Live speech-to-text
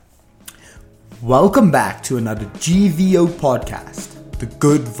Welcome back to another GVO podcast, the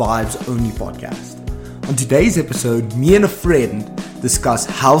Good Vibes Only podcast. On today's episode, me and a friend discuss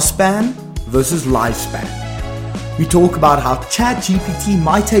Healthspan versus Lifespan. We talk about how ChatGPT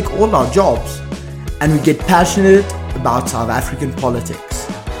might take all our jobs, and we get passionate about South African politics.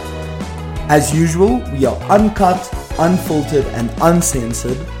 As usual, we are uncut, unfiltered, and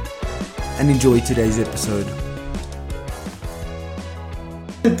uncensored, and enjoy today's episode.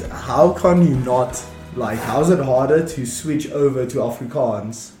 How can you not, how's it harder to switch over to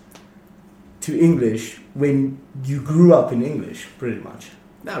Afrikaans, to English, when you grew up in English, pretty much?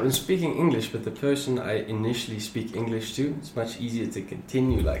 No, I'm speaking English, but the person I initially speak English to, it's much easier to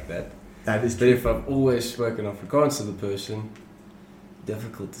continue like that. That is But true. if I've always spoken Afrikaans to the person,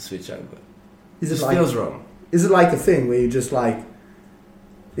 difficult to switch over. Is it It like, feels wrong. is it like a thing where you just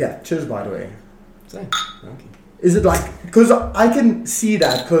yeah, cheers by the way. So, okay. Is it like, because I can see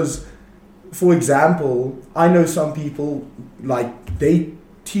that, because, for example, I know some people, they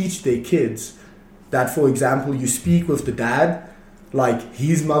teach their kids that, for example, you speak with the dad,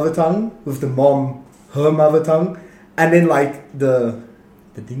 his mother tongue, with the mom, her mother tongue, and then, the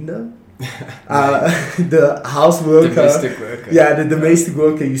dingo? The house worker. Domestic worker. Yeah, the domestic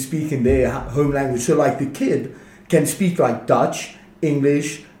worker, you speak in their home language. So, the kid can speak, Dutch,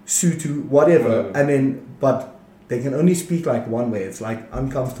 English, Sotho, whatever, and then, but they can only speak one way. It's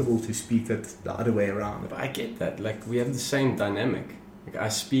uncomfortable to speak it the other way around. But I get that. We have the same dynamic. I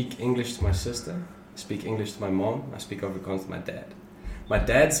speak English to my sister. I speak English to my mom. I speak Afrikaans to my dad. My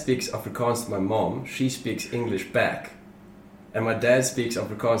dad speaks Afrikaans to my mom. She speaks English back. And my dad speaks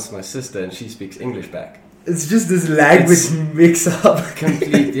Afrikaans to my sister, and she speaks English back. It's just this language mix-up.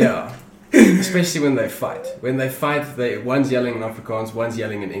 Complete, yeah. Especially when they fight. When they fight, one's yelling in Afrikaans, one's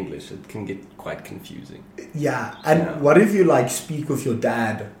yelling in English. It can get quite confusing. Yeah, and what if you speak with your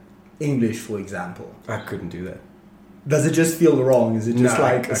dad English, for example? I couldn't do that. Does it just feel wrong? Is it just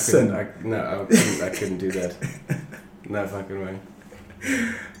a sin? I couldn't do that. No fucking way.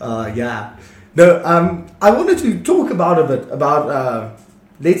 Yeah. No, I wanted to talk about a bit about,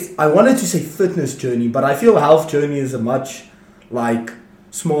 I wanted to say fitness journey, but I feel health journey is a much,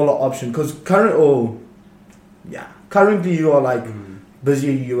 smaller option, because currently you are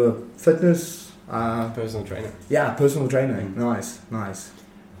busy. You're a fitness Personal trainer. Yeah, personal trainer. Nice.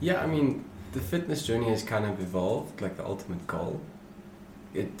 Yeah, I mean, the fitness journey has kind of evolved, the ultimate goal.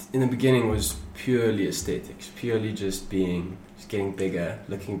 It in the beginning was purely aesthetics, purely just getting bigger,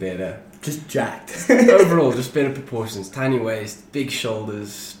 looking better, just jacked. overall just better proportions, tiny waist, big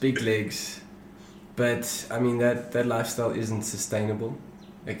shoulders, big legs. But I mean that lifestyle isn't sustainable.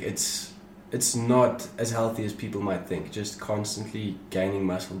 It's not as healthy as people might think. Just constantly gaining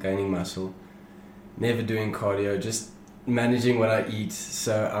muscle, never doing cardio, just managing what I eat.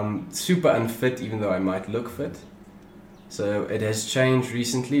 So I'm super unfit, even though I might look fit. So it has changed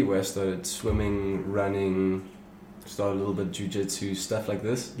recently, where I started swimming, running, started a little bit jiu-jitsu, stuff like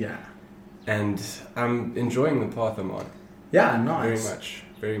this. Yeah. And I'm enjoying the path I'm on. Yeah, nice.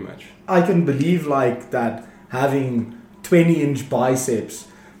 Very much. I can believe that having 20-inch biceps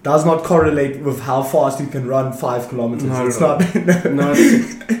does not correlate with how fast you can run 5 kilometers. Not it's at all. not. No,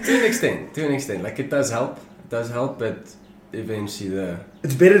 to an extent. It does help. But eventually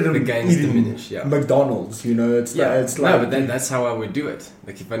it's better than the gains eating diminish. Yeah. McDonald's. But then that's how I would do it.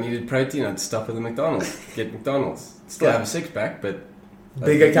 If I needed protein, I'd stop at the McDonald's. Get McDonald's. Still have a six-pack, but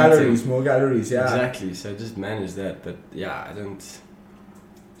bigger calories, more calories. Yeah. Exactly. So just manage that. But yeah, I don't.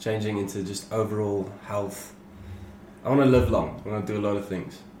 Changing into just overall health. I want to live long. I want to do a lot of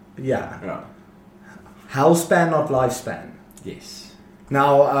things. Yeah. Healthspan, not lifespan. Yes.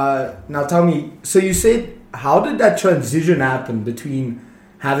 Now tell me. So you said, how did that transition happen between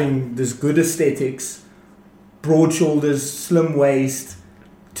having this good aesthetics, broad shoulders, slim waist,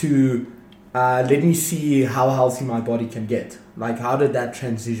 to let me see how healthy my body can get? How did that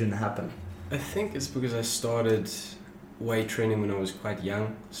transition happen? I think it's because I started weight training when I was quite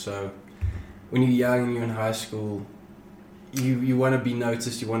young. So when you're young, you're in high school, you want to be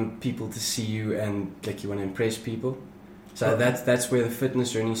noticed, you want people to see you, and you want to impress people. So that's where the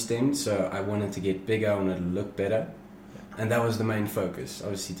fitness journey stemmed. So I wanted to get bigger, I wanted to look better, and that was the main focus,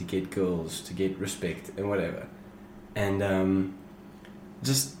 obviously, to get girls, to get respect and whatever. And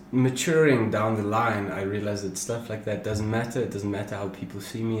just maturing down the line, I realized that stuff like that doesn't matter. It doesn't matter how people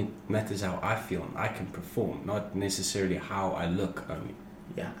see me, it matters how I feel and I can perform, not necessarily how I look only.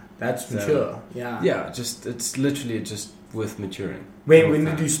 Yeah, that's mature. Yeah, it's literally just with maturing. When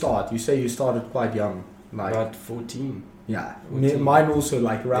did you start? You say you started quite young. About 14. Yeah, 14. Mine also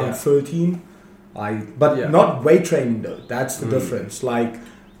around 13. Not weight training though. That's the difference.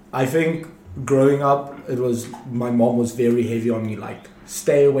 I think growing up, my mom was very heavy on me, like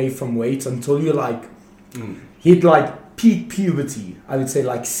stay away from weights until you like hit like peak puberty. I would say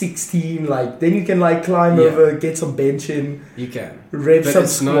like 16, like then you can like climb over, get some benching. You can. Rep but some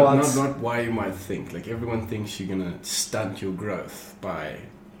it's squats. not why you might think. Like everyone thinks you're gonna stunt your growth by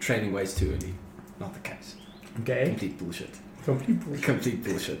training weights too early. Not the case. Okay. Complete bullshit. Complete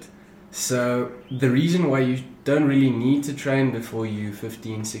bullshit. So the reason why you don't really need to train before you're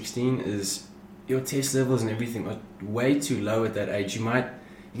 15, 16 is your test levels and everything are way too low at that age. You're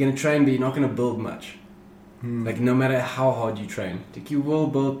going to train, but you're not going to build much. Like no matter how hard you train, like you will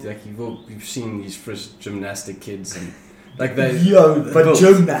build. Like you've seen these first gymnastic kids and like they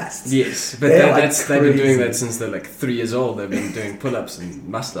gymnasts. Yes, but they've been doing that since they're like 3 years old. They've been doing pull-ups and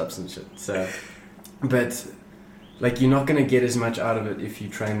muscle-ups and shit. So, but like you're not going to get as much out of it if you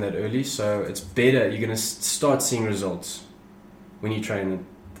train that early. So it's better. You're going to start seeing results when you train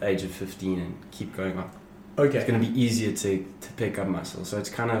at the age of 15 and keep going up. Okay. It's going to be easier to pick up muscle. So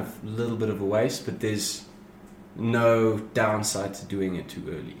it's kind of a little bit of a waste, but there's no downside to doing it too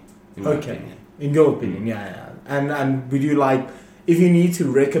early. In my opinion. In your opinion, yeah. And would you like, if you need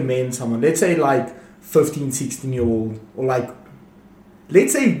to recommend someone, let's say like 15, 16-year-old, or like,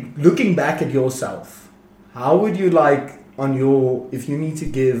 let's say looking back at yourself, how would you like if you need to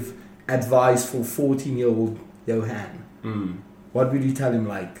give advice for 14-year-old Johan, what would you tell him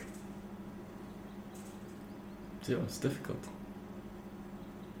like? Yeah, it's difficult.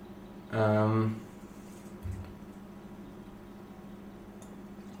 I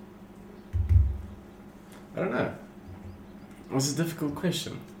don't know. It's a difficult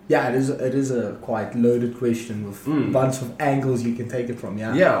question. Yeah, it is a quite loaded question with a bunch of angles you can take it from,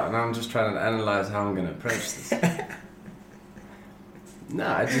 yeah. Yeah, and I'm just trying to analyze how I'm going to approach this.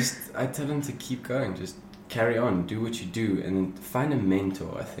 No, I tell them to keep going, just carry on, do what you do, and then find a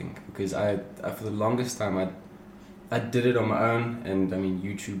mentor, I think. Because I for the longest time, I did it on my own, and I mean,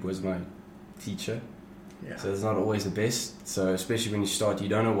 YouTube was my teacher. Yeah. So it's not always the best. So especially when you start, you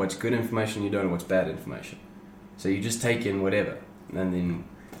don't know what's good information, you don't know what's bad information. So you just take in whatever, and then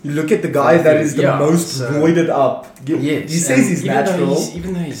you look at the guy that is the most roided up. Yes, he says he's natural.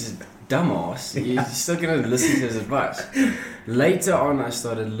 Even though he's a dumbass, you're still going to listen to his advice. Later on, I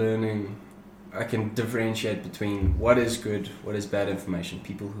started learning. I can differentiate between what is good, what is bad information.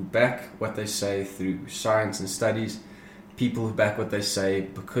 People who back what they say through science and studies. People who back what they say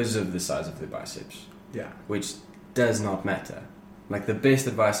because of the size of their biceps. Yeah. Which does not matter. Like the best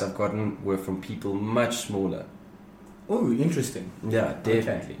advice I've gotten were from people much smaller. Oh, interesting. Yeah,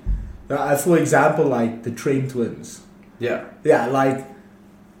 definitely. Okay. For example, like the Train twins. Yeah. Yeah, like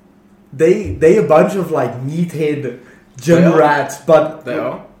they a bunch of like meathead gym rats, but they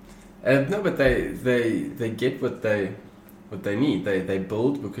are. No, but they get what they need. They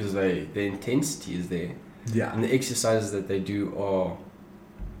build because the intensity is there. Yeah. And the exercises that they do are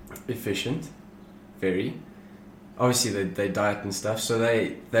efficient, very. Obviously, they diet and stuff, so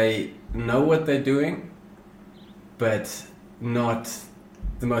they know what they're doing, but not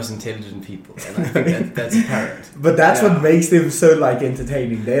the most intelligent people. And I think that's apparent. But that's what makes them so like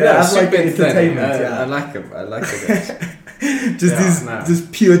entertaining. They have like entertainment. I like them. I like the guys.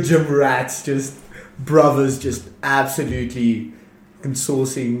 Just pure gym rats, just brothers, just absolutely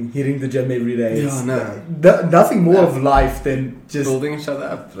consourcing, hitting the gym every day. Nothing more of life than just building each other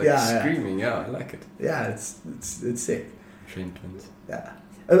up, screaming. Yeah, I like it. Yeah, it's sick. Train twins. Yeah.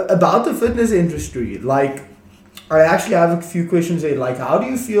 About the fitness industry, like I actually have a few questions there. Like, how do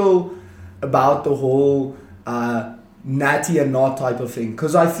you feel about the whole natty and not type of thing?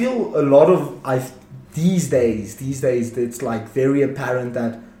 Because I feel a lot of these days it's like very apparent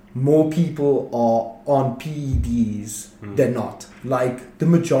that more people are on PEDs than not. Like the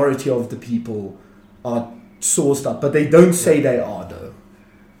majority of the people are sourced up, but they don't say they are though.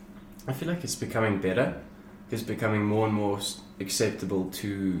 I feel like it's becoming better. It's becoming more and more acceptable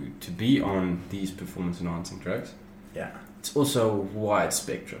to be on these performance enhancing drugs. Yeah. It's also wide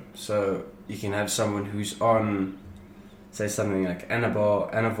spectrum. So you can have someone who's on, say, something like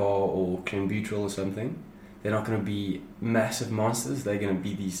Anavar or Clenbuterol or something. They're not going to be massive monsters. They're going to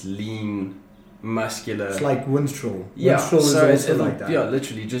be these lean, muscular. It's like Winstrol. Yeah, Winstrol is also like that. Yeah,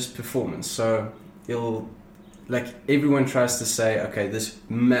 literally just performance. So everyone tries to say, okay, this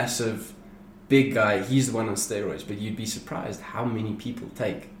massive, big guy, he's the one on steroids. But you'd be surprised how many people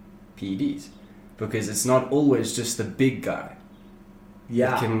take PEDs, because it's not always just the big guy.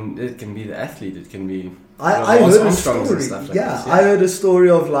 Yeah, it can be the athlete. It can be. I heard a story. And stuff like this, I heard a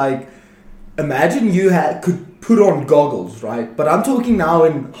story of like, imagine you could put on goggles, right? But I'm talking now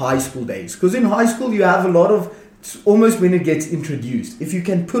in high school days, because in high school you have a lot of it's almost when it gets introduced. If you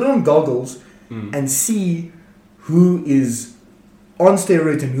can put on goggles and see who is on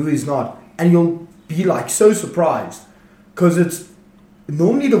steroids and who is not, and you'll be like so surprised, because it's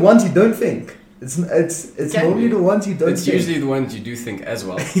normally the ones you don't think. It's normally the ones you don't think. It's usually the ones you do think as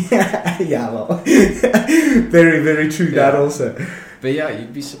well. yeah, well, very, very true, that also. But yeah,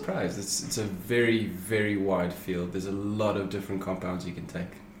 you'd be surprised. It's a very, very wide field. There's a lot of different compounds you can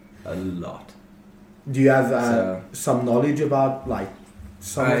take. A lot. Do you have some knowledge about like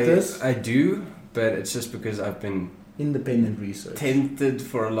some of this? I do, but it's just because I've been independent research tempted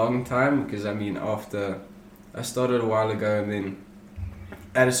for a long time. Because I mean, after I started a while ago, and then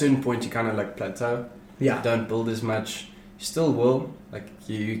at a certain point you kind of like plateau. Yeah. You don't build as much. You still will. Like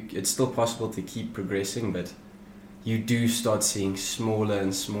it's still possible to keep progressing, but you do start seeing smaller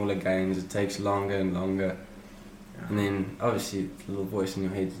and smaller gains. It takes longer and longer. Yeah. And then obviously the little voice in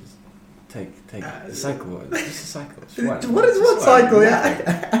your head is take the cycle. It's just a cycle. It's one. What is one cycle?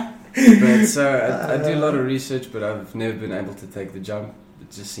 Yeah. But so I do a lot of research, but I've never been able to take the jump. It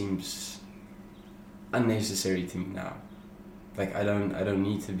just seems unnecessary to me now. Like I don't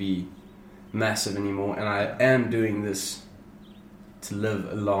need to be massive anymore, and I am doing this to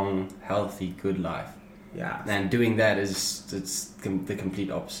live a long, healthy, good life. Yeah. And doing that it's the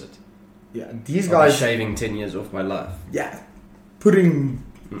complete opposite. Yeah. These guys shaving 10 years off my life. Yeah. Putting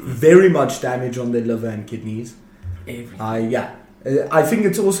very much damage on their liver and kidneys. Everything. Yeah. I think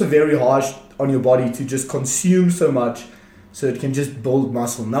it's also very harsh on your body to just consume so much so it can just build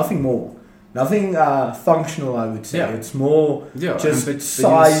muscle. Nothing more. Nothing functional, I would say. Yeah. It's more just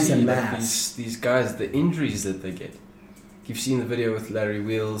size and mass. These guys, the injuries that they get. You've seen the video with Larry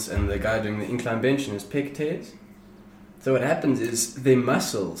Wheels and the guy doing the incline bench and his pec tears. So what happens is their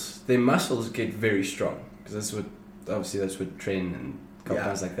muscles get very strong. Because that's what training and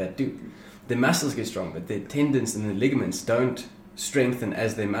compounds like that do. Their muscles get strong, but their tendons and the ligaments don't strengthen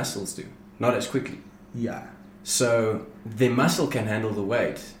as their muscles do. Not as quickly. Yeah. So their muscle can handle the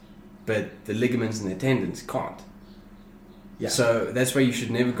weight, but the ligaments and the tendons can't. Yeah. So that's why you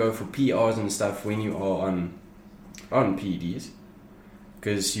should never go for PRs and stuff when you are on PEDs,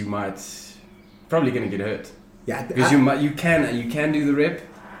 because you probably going to get hurt. Yeah. Because you can do the rep,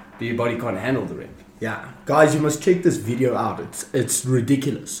 but your body can't handle the rep. Yeah. Guys, you must check this video out. It's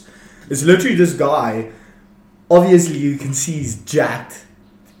ridiculous. It's literally this guy. Obviously, you can see he's jacked.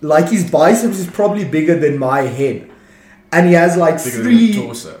 Like his biceps is probably bigger than my head, and he has like bigger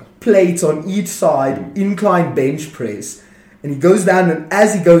 3 plates on each side, incline bench press, and he goes down, and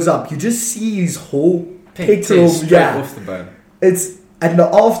as he goes up, you just see his whole pectoral off the bone. And the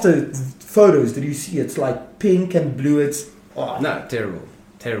after photos that you see, it's like pink and blue. No, terrible.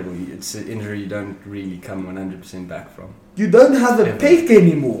 It's an injury you don't really come 100% back from. You don't have a pec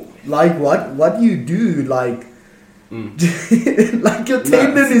anymore. Like what do you do? Like like your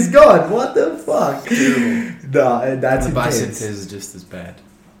tendon is gone. What the fuck? No, that's the bicep is just as bad.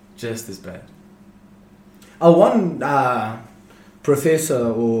 Just as bad. One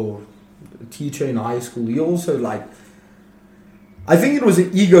professor or teacher in high school, he also I think it was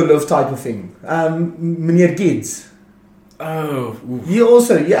an ego lift type of thing. Meneer Gids. Oh. Oof.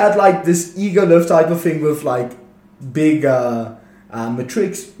 He had like this ego lift type of thing with like big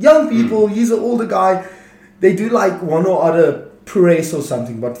matrix. Young people, he's an older guy. They do like one or other press or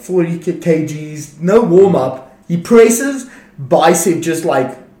something, but 40 kgs, no warm up. He presses, bicep just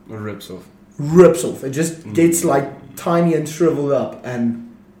like rips off. It just gets like tiny and shriveled up, and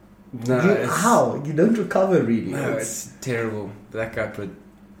you don't recover really. No, it's terrible. That guy put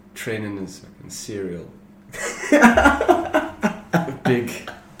training as fucking cereal.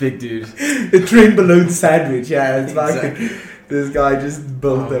 Big dude. The train balloon sandwich. Yeah, it's exactly. Like this guy just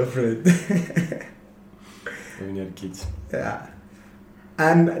built different. When you had kids. Yeah.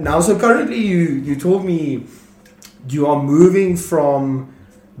 And now, so currently you told me you are moving from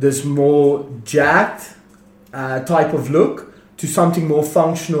this more jacked type of look to something more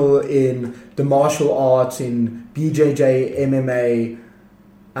functional in the martial arts, in BJJ, MMA.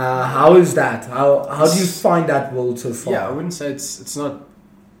 How is that? How do you find that world so far? Yeah, I wouldn't say it's not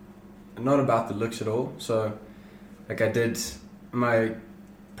about the looks at all. So, like my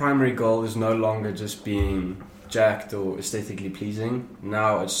primary goal is no longer just being jacked or aesthetically pleasing.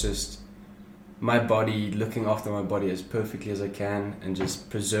 Now it's just my body, looking after my body as perfectly as I can and just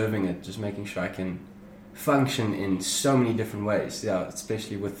preserving it, just making sure I can function in so many different ways. Yeah,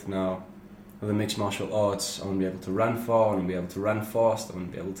 especially with now the mixed martial arts, I want to be able to run far, I want to be able to run fast, I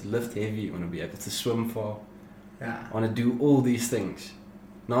want to be able to lift heavy, I want to be able to swim far. Yeah. I want to do all these things,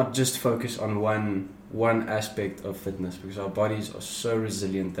 not just focus on one aspect of fitness, because our bodies are so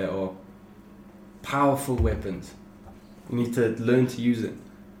resilient. They are powerful weapons. You need to learn to use it.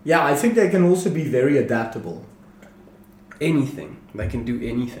 Yeah, I think they can also be very adaptable. Anything. They can do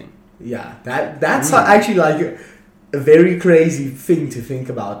anything. Yeah, that's actually like a very crazy thing to think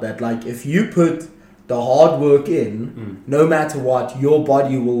about. That like if you put the hard work in, no matter what, your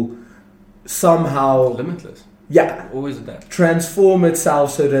body will somehow limitless. Yeah, Always adapt. Transform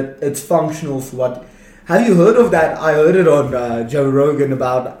itself so that it's functional for what. Have you heard of that? I heard it on Joe Rogan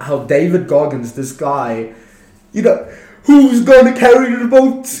about how David Goggins, this guy, who's going to carry the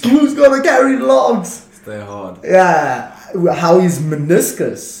boats? Who's going to carry the logs? Stay hard. Yeah, how his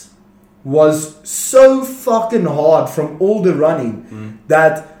meniscus was so fucking hard from all the running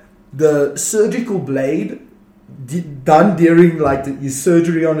that the surgical blade done during like his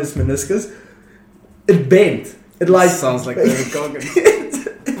surgery on his meniscus, it bent. It like sounds like David Goggins.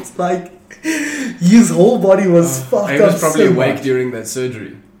 It's like his whole body was fucked up. He was probably so awake much. during that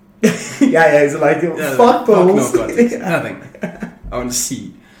surgery. yeah, it's like fuck balls. Nothing. I want to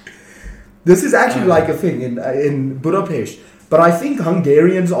see. This is actually like a thing in Budapest, but I think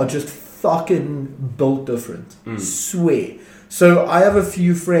Hungarians are just fucking built different. Swear. So I have a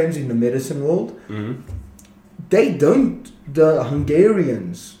few friends in the medicine world. The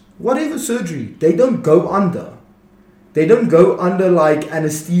Hungarians, whatever surgery, they don't go under. They don't go under like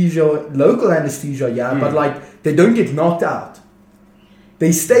anesthesia, local anesthesia, but like they don't get knocked out.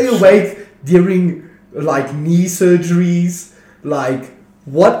 They stay awake during like knee surgeries, like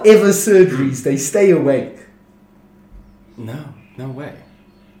whatever surgeries, they stay awake. No way.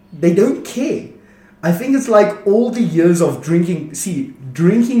 They don't care. I think it's like all the years of drinking. See,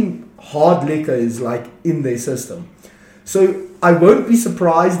 drinking hard liquor is like in their system. So I won't be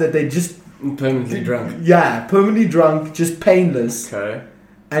surprised that they just permanently drunk. Yeah, permanently drunk, just painless. Okay.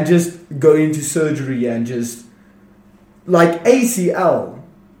 And just go into surgery and just like ACL.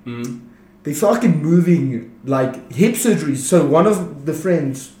 They fucking moving like hip surgery. So one of the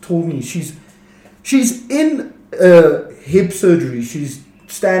friends told me she's in hip surgery. She's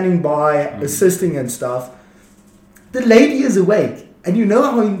standing by, assisting and stuff. The lady is awake. And you know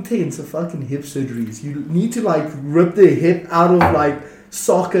how intense a fucking hip surgery is. You need to like rip the hip out of like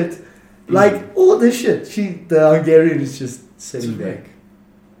socket. Like all this shit. The Hungarian is just sitting there.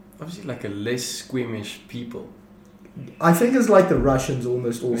 Obviously like a less squeamish people. I think it's like the Russians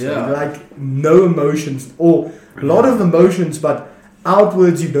almost also. Yeah. Like no emotions. Or a lot of emotions, but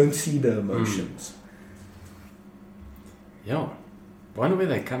outwards you don't see the emotions. Wonder where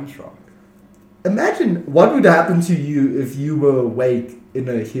that comes from. Imagine what would happen to you if you were awake in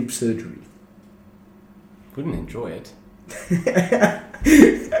a hip surgery. Wouldn't enjoy it.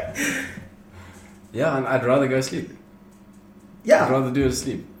 Yeah, and I'd rather go sleep. Yeah. I'd rather do it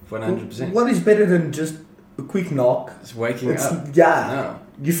asleep, 100%. What is better than just a quick knock? It's waking up. Yeah.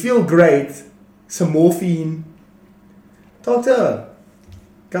 No. You feel great. Some morphine. Doctor,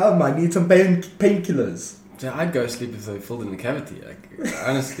 come, I need some painkillers. Yeah, I'd go sleep if they filled in the cavity. Like,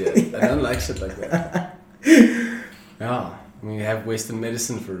 honestly, I don't like shit like that. Yeah, I mean, you have Western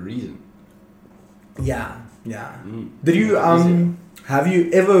medicine for a reason. Yeah. Did you have you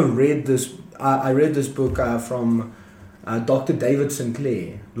ever read this? I read this book from Dr. David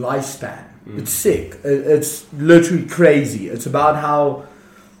Sinclair, Lifespan. It's sick. It's literally crazy. It's about how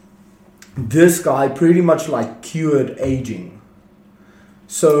this guy pretty much like cured aging.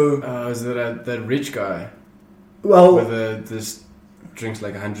 So is that rich guy? Well, with this drinks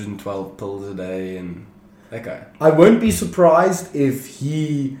like 112 pills a day and that guy. I won't be surprised if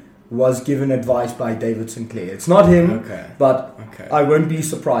he was given advice by David Sinclair. It's not him, but I won't be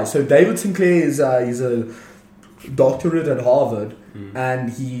surprised. So David Sinclair is he's a doctorate at Harvard,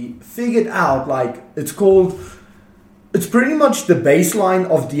 and he figured out like it's pretty much the baseline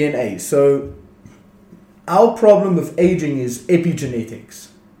of DNA. So our problem with aging is epigenetics.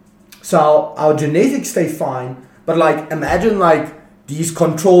 So our genetics stay fine, but like imagine like these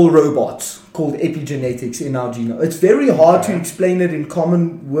control robots called epigenetics in our genome. It's very hard to explain it in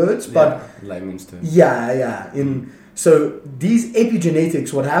common words, but layman's terms. So these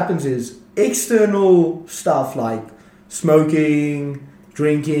epigenetics, what happens is external stuff like smoking,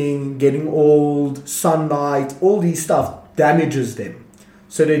 drinking, getting old, sunlight, all these stuff damages them.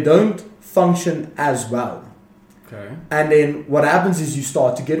 So they don't function as well. Okay. And then what happens is you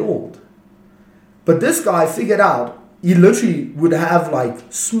start to get old. But this guy figured out he literally would have like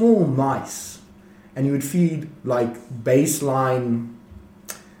small mice and he would feed like baseline.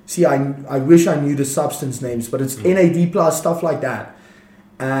 See, I wish I knew the substance names, but it's NAD plus, stuff like that.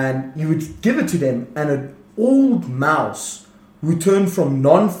 And you would give it to them and an old mouse would turn from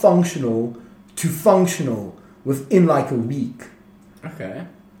non-functional to functional within like a week. Okay.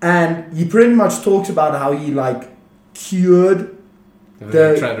 And he pretty much talks about how he like cured.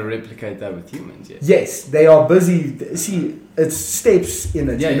 They try to replicate that with humans. Yes. Yes, they are busy. See, it's steps in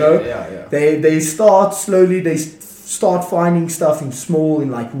it. Yeah, you know. Yeah. They start slowly. They start finding stuff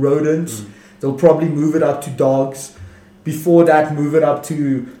in like rodents. They'll probably move it up to dogs. Before that, move it up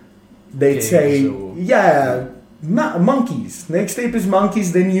to, they'd Pigs say, monkeys. Next step is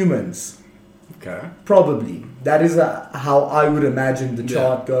monkeys, then humans. Okay. Probably. That is how I would imagine the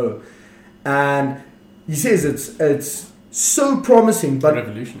chart go. And he says it's so promising, but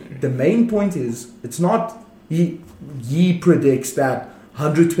revolutionary. The main point is, it's not, he predicts that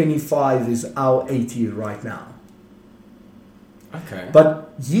 125 is our 80 right now. Okay.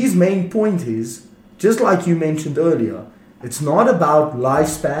 But his main point is, just like you mentioned earlier, it's not about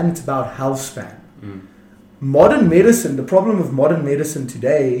lifespan, it's about health span. Modern medicine, the problem with modern medicine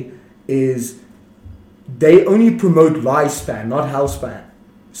today is they only promote lifespan, not health span.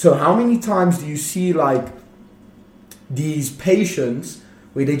 So how many times do you see like these patients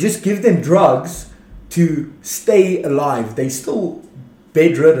where they just give them drugs to stay alive? They still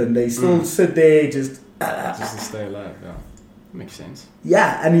bedridden, they still sit there just to stay alive, yeah. Makes sense.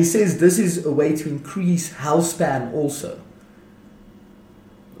 Yeah, and he says this is a way to increase health span also.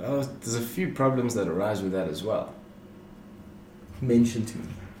 Well, there's a few problems that arise with that as well. Mention to me.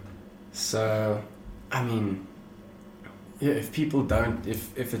 So, I mean, yeah, if people don't,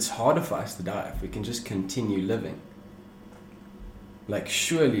 if it's harder for us to die, if we can just continue living, like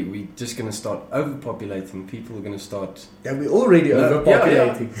surely we're just going to start overpopulating. People are going to start... Yeah, we're already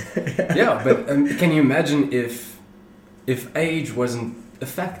overpopulating. Yeah, but can you imagine if age wasn't a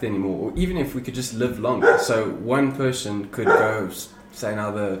fact anymore, or even if we could just live longer? So one person could go, say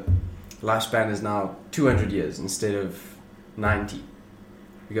now the lifespan is now 200 years instead of 90.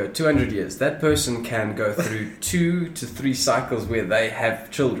 We go 200 years. That person can go through 2 to 3 cycles where they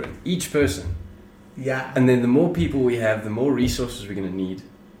have children, each person. Yeah. And then the more people we have, the more resources we're going to need.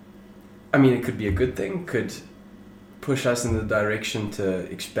 I mean, it could be a good thing, could push us in the direction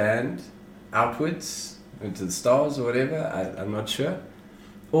to expand outwards into the stars or whatever, I'm not sure.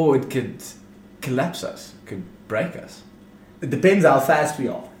 Or it could collapse us, could break us. It depends how fast we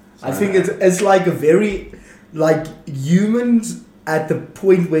are. I think it's like a very, like humans at the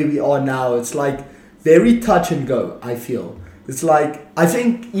point where we are now, it's like very touch and go, I feel. It's like, I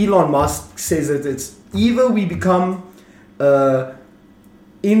think Elon Musk says that it's either we become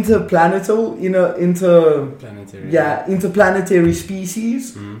interplanetary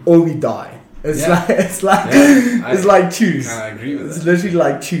species, or we die. It's like choose. I agree with It's that. literally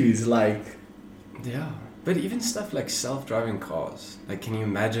like choose, like. Yeah, but even stuff like self-driving cars. Like, can you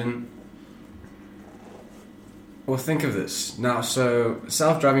imagine? Well, think of this now. So,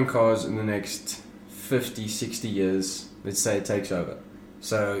 self-driving cars in the next 50, 60 years, let's say it takes over.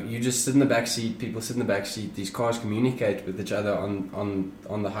 So you just sit in the back seat. People sit in the back seat. These cars communicate with each other on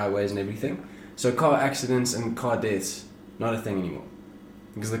the highways and everything. So car accidents and car deaths, not a thing anymore.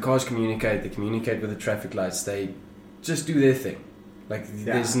 Because the cars communicate, they communicate with the traffic lights, they just do their thing. Like,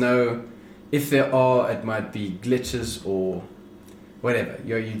 there's no, if there are, it might be glitches or whatever.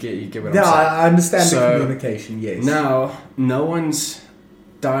 You get what I'm saying. I understand the communication, yes. Now, no one's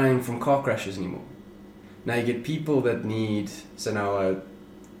dying from car crashes anymore. Now you get people that need, so now a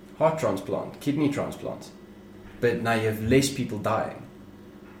heart transplant, kidney transplant. But now you have less people dying.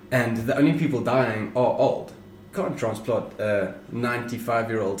 And the only people dying are old. Can't transplant a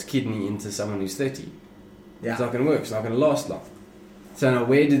 95-year-old's kidney into someone who's 30. Yeah. It's not going to work. It's not going to last long. So now,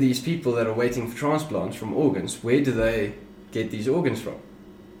 where do these people that are waiting for transplants from organs, where do they get these organs from?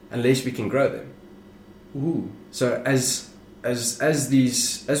 Unless we can grow them. Ooh. So as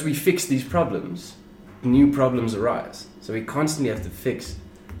we fix these problems, new problems arise. So we constantly have to fix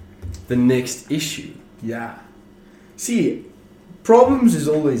the next issue. Yeah. See, problems is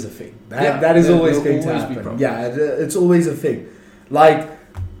always a thing. That is always going to happen. Yeah, it's always a thing. Like,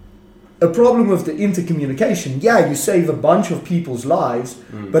 a problem with the intercommunication, yeah, you save a bunch of people's lives,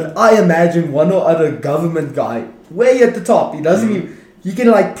 but I imagine one or other government guy way at the top, he doesn't even, you can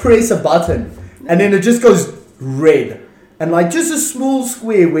like press a button and then it just goes red. And like just a small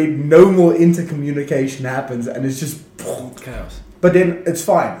square where no more intercommunication happens and it's just chaos. But then it's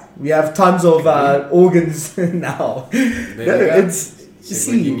fine. We have tons of organs now. It's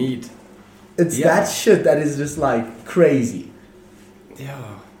what you need. It's that shit that is just like crazy.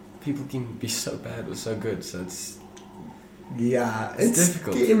 Yeah, people can be so bad or so good. So it's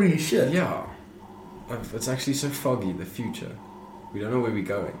difficult. Scary shit. Yeah, it's actually so foggy. The future, we don't know where we're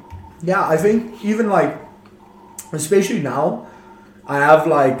going. Yeah, I think even like, especially now, I have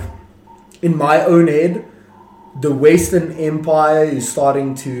like in my own head, the Western Empire is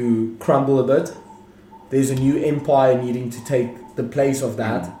starting to crumble a bit. There's a new empire needing to take the place of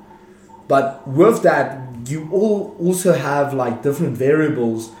that. But with that, you also have like different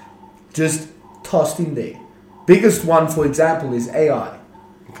variables just tossed in there. Biggest one, for example, is AI.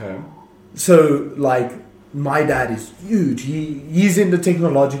 Okay. So, like, my dad is huge. He's in the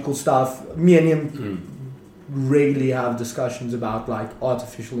technological stuff. Me and him regularly have discussions about, like,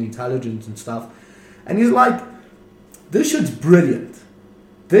 artificial intelligence and stuff. And he's like, this shit's brilliant.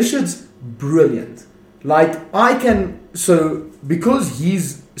 This shit's brilliant. Like, so, because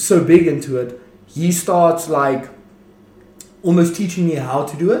he's so big into it, he starts, like, almost teaching me how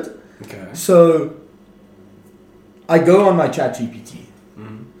to do it. Okay. So, I go on my ChatGPT.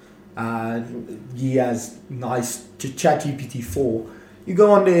 He has nice ChatGPT 4. You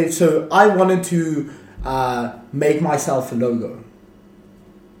go on there. So I wanted to make myself a logo.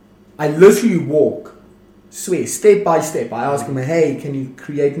 I literally swear, step by step. I ask him, hey, can you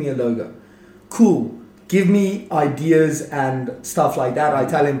create me a logo? Cool. Give me ideas and stuff like that. I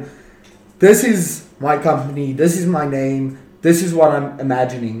tell him, this is my company. This is my name. This is what I'm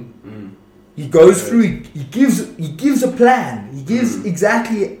imagining. He goes through. He gives a plan. He gives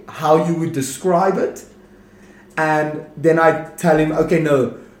exactly how you would describe it, and then I tell him, okay,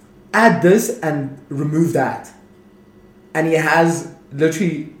 no, add this and remove that, and he has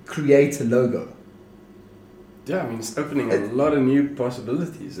literally creates a logo. Yeah, I mean, it's opening a lot of new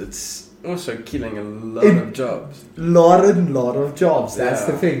possibilities. It's also killing a lot of jobs. Lot of jobs. That's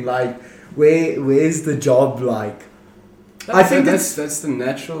the thing. Like, where's the job? Like, I think that's the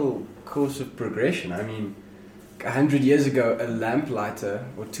natural course of progression. I mean, 100 years ago, a lamplighter,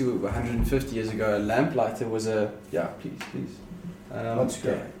 or 150 years ago, a lamplighter was a... Yeah, please. What's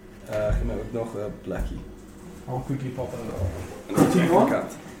good? Nog een blackie. I'll quickly pop it over.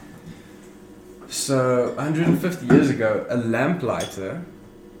 So, 150 years ago, a lamplighter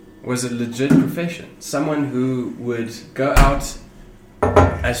was a legit profession. Someone who would go out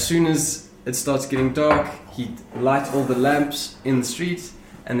as soon as it starts getting dark, he'd light all the lamps in the street,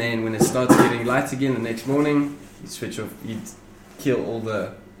 and then when it starts getting light again the next morning, he'd switch off, he'd kill all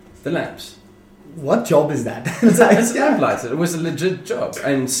the lamps. What job is that? It's a lamplighter. It was a legit job,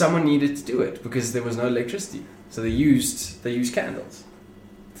 and someone needed to do it because there was no electricity. So they used candles.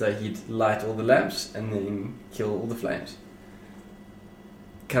 So he'd light all the lamps and then kill all the flames.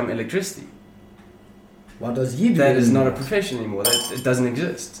 Come electricity. What does he do? That is not a profession anymore. It doesn't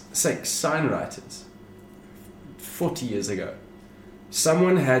exist. It's like sign writers. 40 years ago,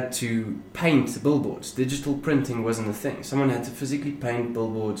 someone had to paint billboards. Digital printing wasn't a thing. Someone had to physically paint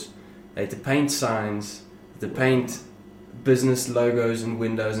billboards. They had to paint signs. They had to paint business logos and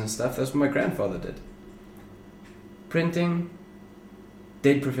windows and stuff. That's what my grandfather did. Printing,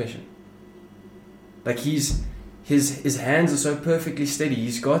 dead profession. Like his hands are so perfectly steady.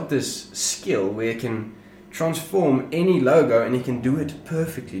 He's got this skill where he can transform any logo and he can do it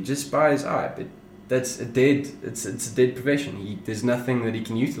perfectly just by his eye. But it's a dead profession. There's nothing that he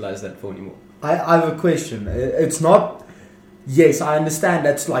can utilize that for anymore. I have a question. It's not... Yes, I understand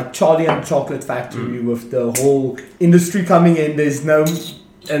that's like Charlie and the Chocolate Factory with the whole industry coming in. There's no...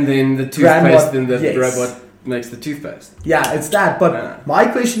 And then the toothpaste and the robot makes the toothpaste. Yeah, it's that. But my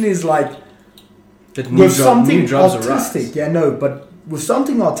question is like... With something artistic. Yeah, no, but with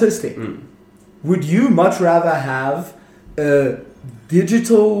something artistic, would you much rather have a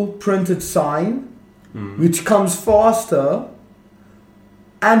digital printed sign which comes faster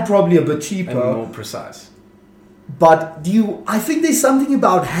and probably a bit cheaper and more precise? But I think there's something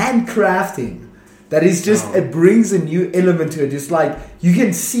about handcrafting that is just it brings a new element to it. It's like you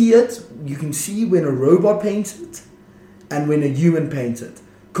can see it, you can see when a robot paints it and when a human paints it.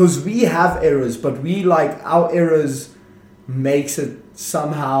 Because we have errors, but our errors makes it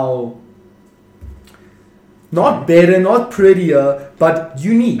somehow not better, not prettier, but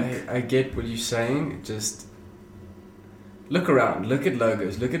unique. I get what you're saying. Just look around, look at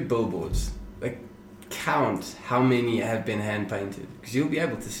logos, look at billboards. Like, count how many have been hand painted, because you'll be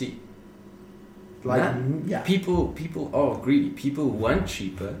able to see. People are greedy. People want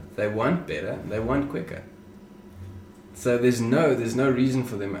cheaper, they want better, they want quicker. So there's no reason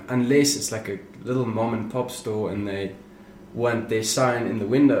for them, unless it's like a little mom and pop store and they want their sign in the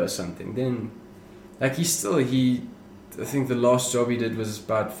window or something. Then, like I think the last job he did was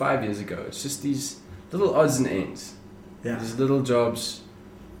about 5 years ago. It's just these little odds and ends. Yeah. These little jobs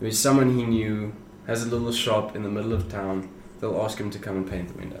where someone he knew has a little shop in the middle of town. They'll ask him to come and paint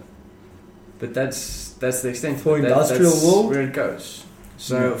the window. But that's the extent. For industrial world, where it goes.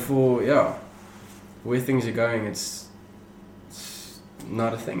 So where things are going, it's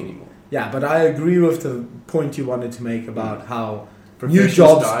not a thing anymore. Yeah, but I agree with the point you wanted to make about how new Professions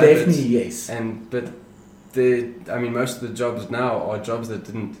jobs died, definitely, yes. But most of the jobs now are jobs that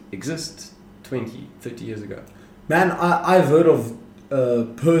didn't exist 20, 30 years ago. Man, I've heard of a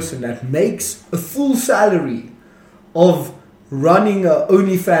person that makes a full salary of running a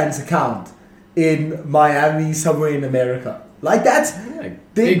OnlyFans account in Miami, somewhere in America. Like that's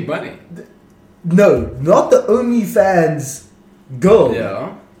big money. No, not the OnlyFans girl.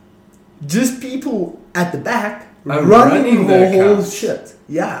 Yeah. Just people at the back running the whole account. shit.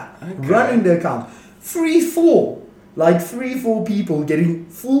 Yeah, Okay. running the account. 3-4 people getting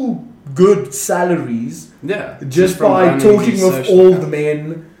full good salaries. Yeah. Just from by running talking these with social all accounts. the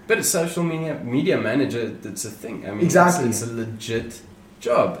men. But a social media manager, it's a thing. I mean, Exactly. It's a legit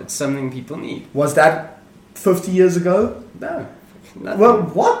job. It's something people need. Was that 50 years ago? No. Nothing. Well,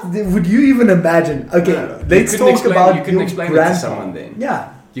 what would you even imagine? Okay, No. let's You talk couldn't about you couldn't your explain it to grandpa. someone then.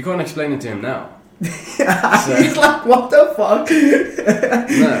 Yeah. You can't explain it to him now. He's like, what the fuck?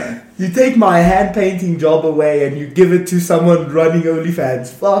 No. You take my hand painting job away and you give it to someone running OnlyFans.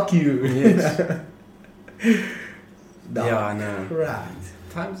 Fuck you. Yes. No. Yeah, I know. Right.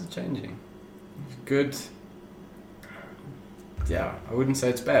 Times are changing. It's good. Yeah, I wouldn't say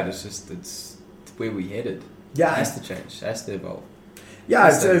it's bad. It's just it's where we headed. Yeah. It has to change. It has to evolve. Yeah,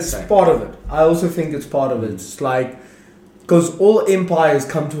 It's the it's same. part of it. I also think it's part of it. It's like, because all empires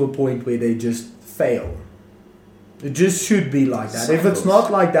come to a point where they just fail. It just should be like that. If it's Cycles.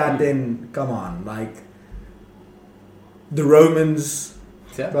 not like that, then come on. Like, the Romans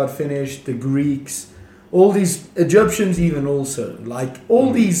Yeah. got finished, the Greeks, all these Egyptians even also. Like,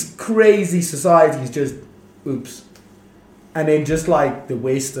 all these crazy societies just, oops. And then just like the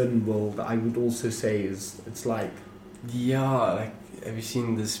Western world, I would also say it's like, Yeah, like have you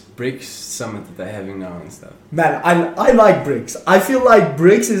seen this BRICS summit that they're having now and stuff? man, I like BRICS. I feel like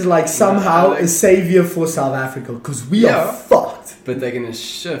BRICS is like somehow I like- a savior for South Africa because we Yeah. are fucked. But they're gonna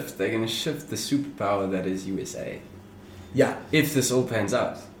shift the superpower that is USA. Yeah. If this all pans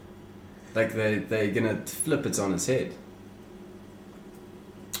out. Like they're gonna flip it on its head.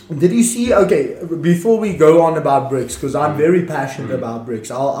 Did you see? Okay, before we go on about BRICS, because I'm very passionate about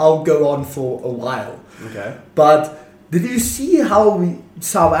BRICS. I'll go on for a while. Okay. But did you see how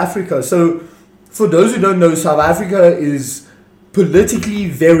South Africa? So, for those who don't know, South Africa is politically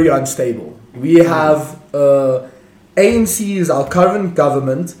very unstable. We have ANC is our current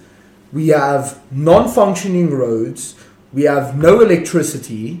government. We have non-functioning roads. We have no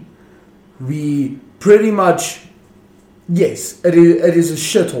electricity. We pretty much, yes, it is a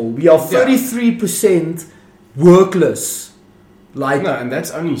shithole. We are 33% workless. Like No, and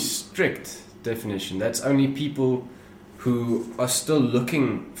that's only strict definition. That's only people who are still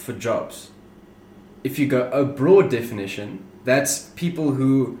looking for jobs. If you go a broad definition, that's people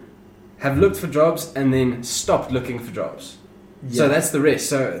who have looked for jobs and then stopped looking for jobs. So that's the rest.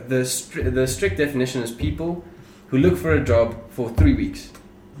 So the strict definition is people who look for a job for 3 weeks.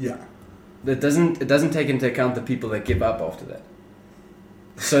 yeah. It doesn't take into account the people that give up after that.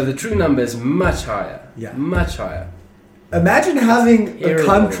 So the true number is much higher. Yeah. Much higher. Imagine having a Terrible.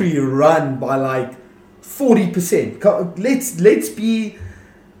 country run by like 40%. Let's be.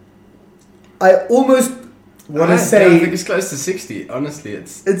 I almost want to I say think it's close to 60. Honestly,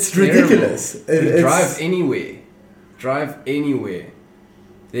 it's terrible. ridiculous. It's- Drive anywhere.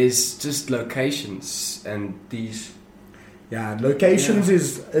 There's just locations and these. Yeah, locations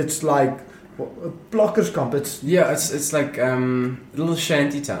it's like Blokkerskamp. It's like little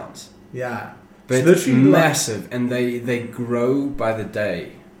shanty towns. Yeah. But It's literally like- massive, and they grow by the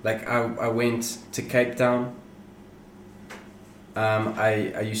day. Like I went to Cape Town.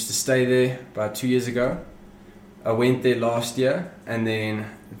 I used to stay there about 2 years ago. I went there last year, and then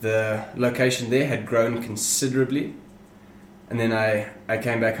the location there had grown considerably. And then I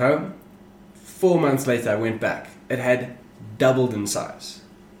came back home. 4 months later, I went back. It had doubled in size.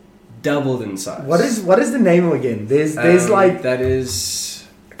 Doubled in size. What is the name again? There's like that is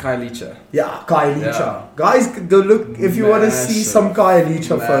Kailicha. Kailicha. Yeah. Guys, go look if you want to see Massive. some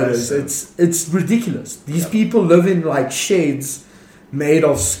Kailicha photos. Massive. It's ridiculous. These people live in like sheds made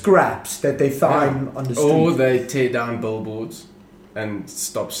of scraps that they find on the street. Or they tear down billboards and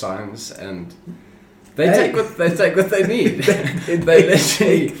stop signs, and they Hey. take what they need. They they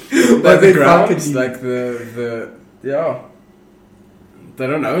literally what like the they grounds, fucking need. like the They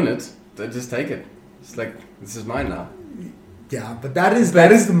don't own it. They just take it. It's like, this is mine now. Yeah, but that is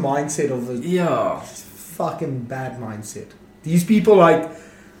the mindset of a Yeah. fucking bad mindset. These people, like,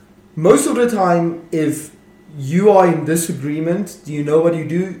 most of the time, if you are in disagreement, do you know what you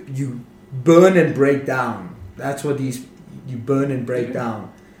do? You burn and break down. That's what you burn and break down.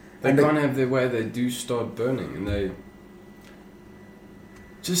 They can't have their way. They do start burning, and they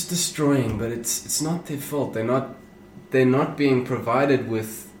just destroying. But it's not their fault. They're not being provided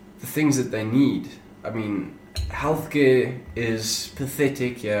with the things that they need. I mean, healthcare is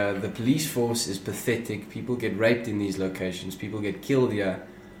pathetic. Yeah, the police force is pathetic. People get raped in these locations. People get killed here.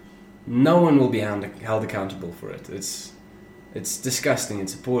 No one will be held accountable for it. It's disgusting.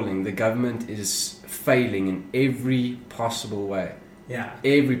 It's appalling. The government is failing in every possible way. Yeah.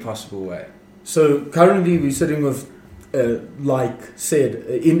 Every possible way. So currently we're sitting with, like said,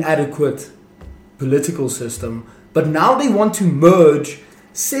 inadequate political system. But now they want to merge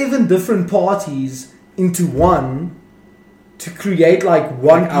 7 different parties into one to create like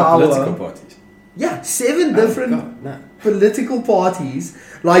one power. Political parties. Yeah, 7 different political parties.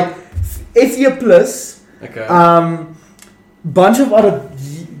 Like FE Plus. Okay. Bunch of other.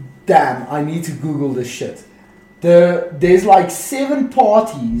 Damn, I need to Google this shit. There's like 7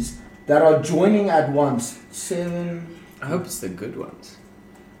 parties that are joining at once. 7. I hope it's the good ones.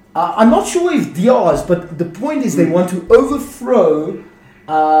 I'm not sure if DRs, but the point is they want to overthrow.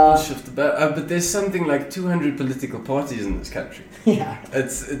 But there's something like 200 political parties in this country. Yeah,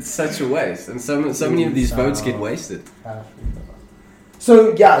 it's such a waste, and so many of these votes get wasted.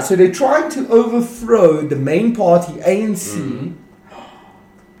 So they're trying to overthrow the main party, ANC.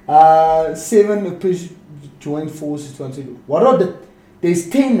 7 joint forces. What are the? There's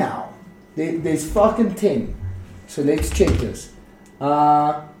 10 now. There's fucking 10. So let's check this.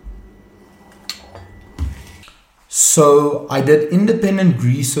 So I did independent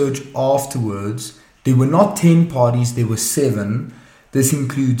research afterwards. There were not 10 parties, there were 7. This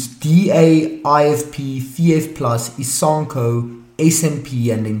includes DA, IFP, VF+, Isanco,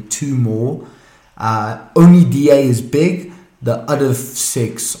 SNP, and then 2 more. Only DA is big. The other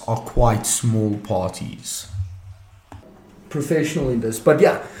 6 are quite small parties. Professional in this. But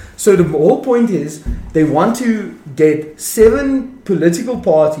yeah, so the whole point is they want to get 7 political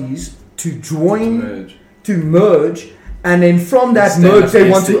parties to join, to merge, and then from that merge they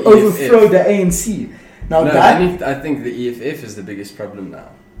want to overthrow the ANC. Now I think the EFF is the biggest problem now.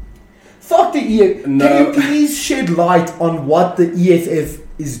 Fuck the EFF. No. Can you please shed light on what the EFF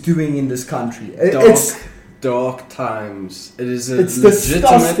is doing in this country? It's dark times. It's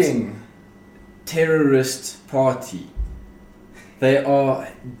disgusting. Terrorist party. They are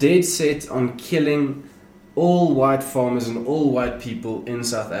dead set on killing all white farmers and all white people in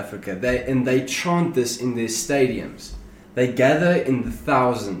South Africa. They chant this in their stadiums. They gather in the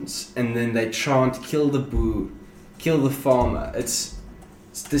thousands and then they chant, "Kill the Boer, kill the farmer." It's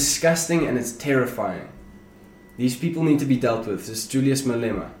disgusting and it's terrifying. These people need to be dealt with. This is Julius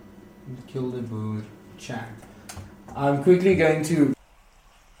Malema. Kill the Boer chant. I'm quickly going to.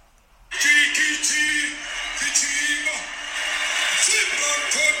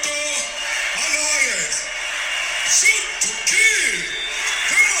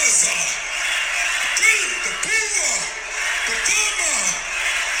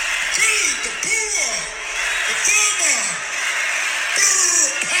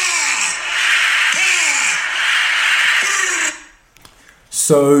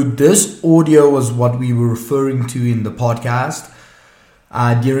 So this audio was what we were referring to in the podcast.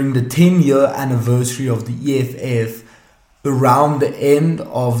 During the 10-year anniversary of the EFF, around the end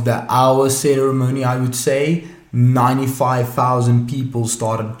of the hour ceremony, I would say, 95,000 people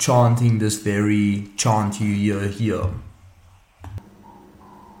started chanting this very chant you hear.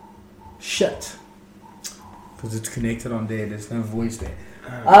 Shit. Because it's connected on there, there's no voice there.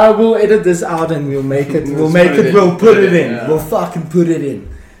 We'll edit this out and we'll make it. We'll put it in. Yeah. We'll fucking put it in.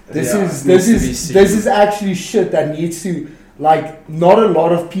 This is actually shit that needs to, like, not a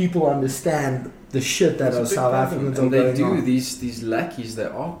lot of people understand the shit that our South Africans are going on. These lackeys, they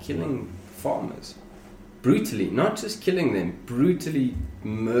are killing farmers brutally, not just killing them, brutally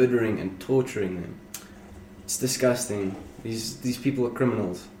murdering and torturing them. It's disgusting. These people are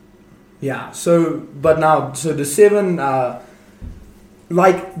criminals. Yeah. So the 7.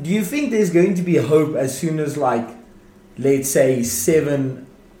 Like, do you think there's going to be a hope as soon as, like, let's say 7?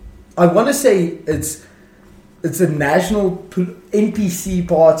 I want to say it's a national NPC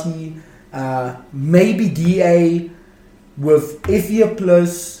party, maybe DA with FE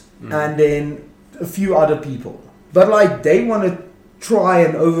Plus, and then a few other people. But, like, they want to try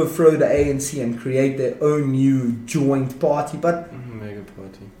and overthrow the ANC and create their own new joint party. But mega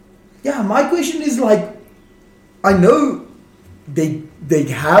party. Yeah, my question is, like, I know they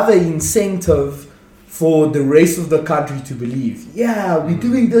have an incentive for the rest of the country to believe, yeah, we're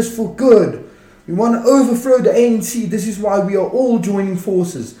doing this for good. We want to overthrow the ANC. This is why we are all joining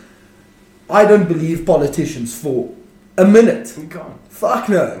forces. I don't believe politicians for a minute. You can't. Fuck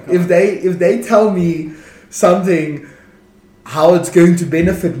no. If they tell me something, how it's going to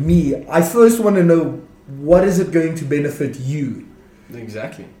benefit me, I first want to know what is it going to benefit you.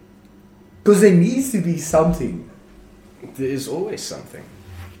 Exactly. Because there needs to be something. There is always something.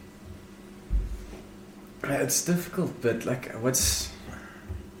 It's difficult, but like, what's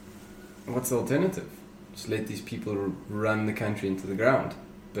the alternative? Just let these people run the country into the ground,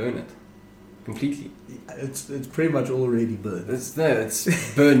 burn it completely. It's pretty much already burned. It's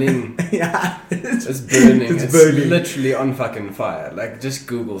burning. Yeah, it's burning. It's burning. Literally on fucking fire. Like, just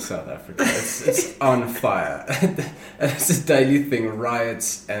Google South Africa. It's on fire. It's a daily thing.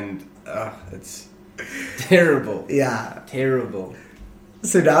 Riots and it's terrible. Yeah, terrible.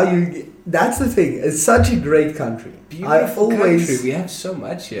 So now that's the thing. It's such a great country. Beautiful country. We have so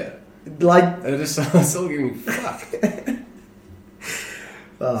much here. Like, I'm still giving fuck.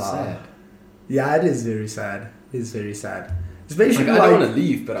 Sad. Yeah, it is very sad. It's very sad. Especially I don't want to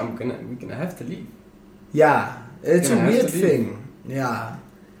leave, but we're gonna have to leave. Yeah, it's a weird thing. Yeah,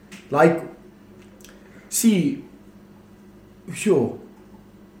 like, see, sure.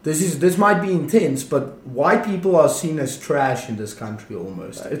 This might be intense, but white people are seen as trash in this country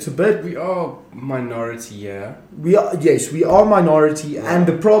almost. It's a bit... We are minority, yeah. We are minority, and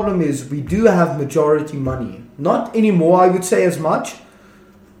the problem is we do have majority money. Not anymore, I would say, as much.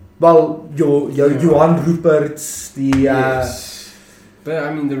 Well, your Johan Rupert's, Yes. But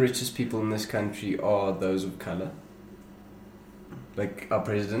I mean, the richest people in this country are those of colour. Like our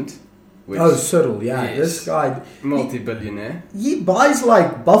president. Cyril, yeah. Yes. This guy... Multi-billionaire. He buys,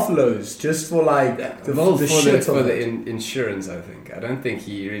 like, buffaloes just for, like, the shit for the insurance, I think. I don't think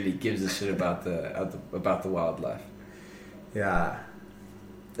he really gives a shit about the wildlife. Yeah.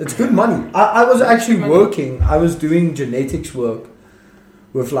 It's good money. I was actually working. I was doing genetics work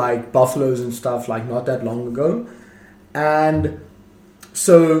with, like, buffaloes and stuff, like, not that long ago. And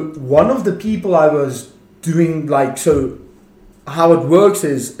so one of the people I was doing, like, so... How it works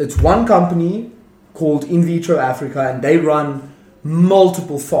is it's one company called In Vitro Africa, and they run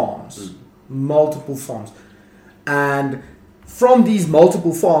multiple farms. And from these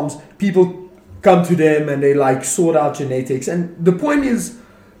multiple farms, people come to them and they like sort out genetics. And the point is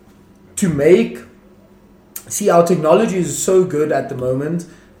our technology is so good at the moment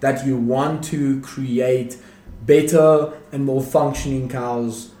that you want to create better and more functioning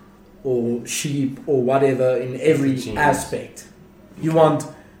cows or sheep or whatever in every aspect. You want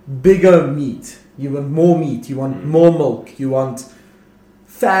bigger meat. You want more meat. You want more milk. You want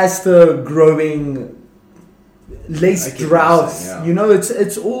faster growing, less droughts. Yeah. You know,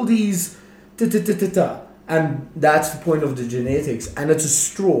 it's all these and that's the point of the genetics. And it's a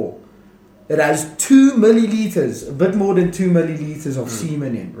straw. It has 2 milliliters, a bit more than 2 milliliters of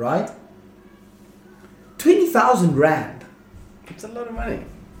semen in, right? 20,000 rand. It's a lot of money.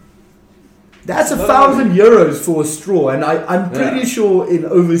 That's 1,000 euros for a straw, and I'm pretty sure in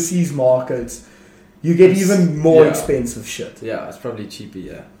overseas markets you get even more expensive shit. Yeah, it's probably cheaper,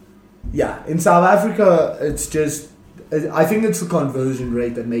 yeah. Yeah, in South Africa, it's just... I think it's the conversion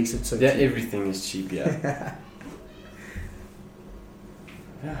rate that makes it so cheap. Yeah, everything is cheap, yeah.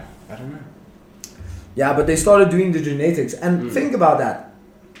 Yeah, I don't know. Yeah, but they started doing the genetics, and think about that.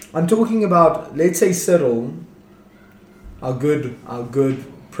 I'm talking about, let's say Cyril, our good,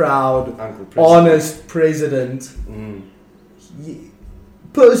 proud, honest president.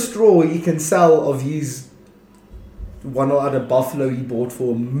 Per straw he can sell of his one or other buffalo he bought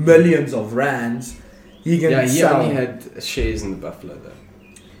for millions of rands. He can sell. He only had shares in the buffalo though.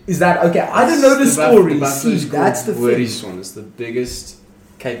 Is that okay? I don't know the story. See, that's the thing. One is the biggest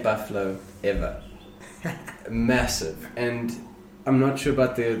Cape buffalo ever. Massive, and I'm not sure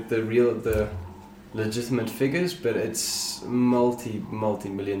about the legitimate figures, but it's multi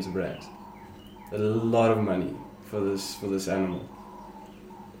millions of rands. A lot of money for this animal.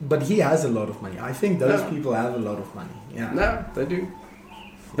 But he has a lot of money. I think those people have a lot of money. Yeah. No, they do.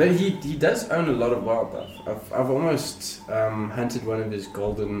 But he does own a lot of wildlife. I've almost hunted one of his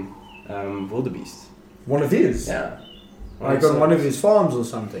golden wildebeest. One of his? Yeah. Like on one of his farms or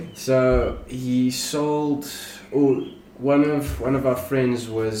something. So he sold. One of our friends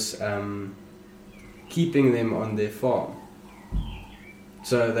was keeping them on their farm.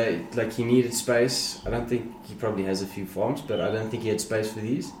 So he needed space. I don't think he probably has a few farms, but I don't think he had space for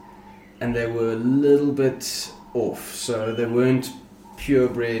these. And they were a little bit off. So they weren't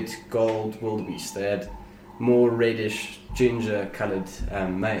purebred gold wildebeest. They had more reddish ginger coloured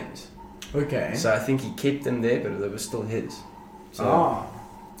manes. Okay. So I think he kept them there, but they were still his. So,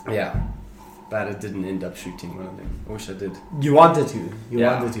 yeah. but I didn't end up shooting one of them. I wish I did. You wanted to. You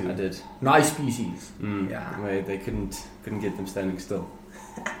wanted to. I did. Nice species. Yeah. Wait, they couldn't get them standing still.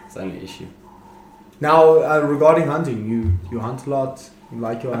 It's the only issue. Now, regarding hunting, you hunt a lot. You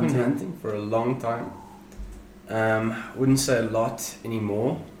like your I've hunting? been hunting for a long time. Wouldn't say a lot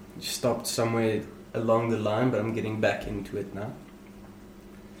anymore. Stopped somewhere along the line, but I'm getting back into it now.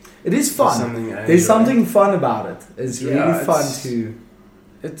 It is fun. There's enjoy. something fun about it. It's really fun to...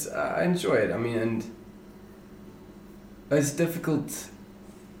 I enjoy it. I mean, and it's difficult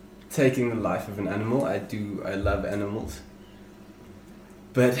taking the life of an animal. I love animals.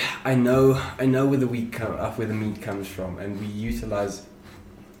 But I know where the meat comes from, and we utilize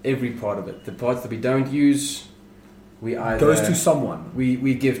every part of it. The parts that we don't use, we either goes to someone.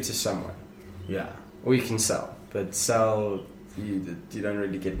 We give to someone. Yeah. Or you can sell, but you don't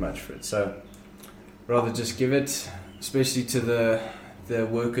really get much for it. So rather just give it, especially to the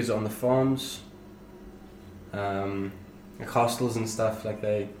workers on the farms, like hostels and stuff. Like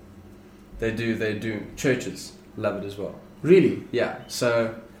they do. Churches love it as well. Really? Yeah.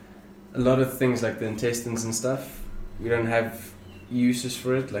 So a lot of things like the intestines and stuff, we don't have uses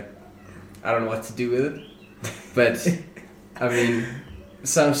for it. Like I don't know what to do with it, but I mean,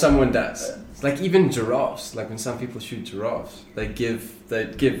 someone does. Like even giraffes. Like when some people shoot giraffes, they give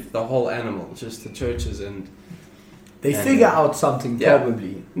the whole animal just to churches and. They figure out something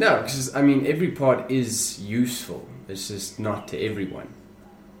probably. No, because I mean every part is useful. It's just not to everyone.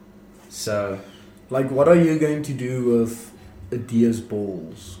 So, like, what are you going to do with a deer's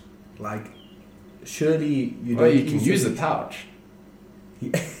balls? Like, surely you don't. Well, you can use the pouch.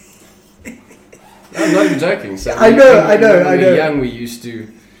 No, I'm not even joking. So I know. When we were young, we used to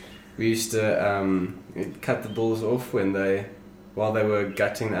cut the balls off while they were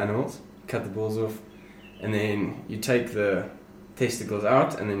gutting the animals. Cut the balls off, and then you take the testicles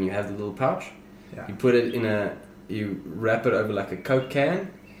out, and then you have the little pouch. Yeah. You put it you wrap it over like a Coke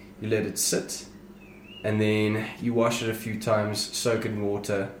can. You let it sit, and then you wash it a few times, soak it in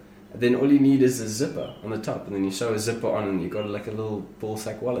water. And then all you need is a zipper on the top, and then you sew a zipper on, and you got like a little ball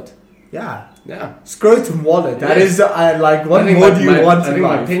sack wallet. Yeah. Scrotum wallet. That is like, what more do you want in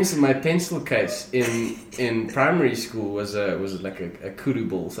life? My pencil case in primary school was like a kudu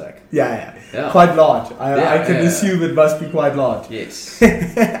ball sack. Yeah. Quite large. I can assume it must be quite large. Yes.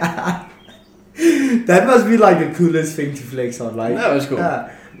 That must be like the coolest thing to flex on. Like, that was cool.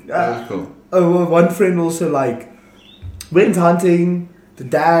 That was cool. Oh, one friend also like went hunting. The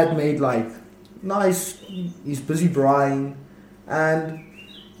dad made like nice. He's busy braaiing, and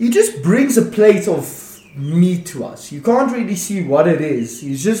he just brings a plate of meat to us. You can't really see what it is.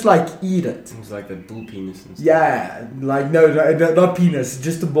 You just like eat it. It's like the bull penis and stuff. Yeah, like no, not penis,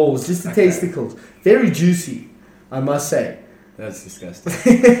 just the balls, just the testicles. Very juicy, I must say. That's disgusting.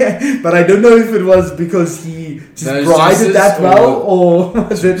 But I don't know if it was because he just fried it that well, or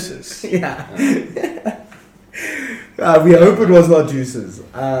was juices. it? Yeah. We hope it was not juices.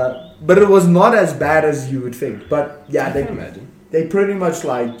 But it was not as bad as you would think. But yeah, I can imagine. They pretty much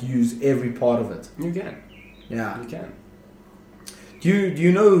like use every part of it. You can. Yeah. You can. Do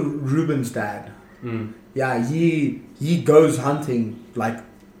you know Ruben's dad? Mm. Yeah, he goes hunting like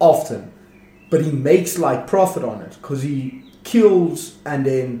often, but he makes like profit on it because he kills and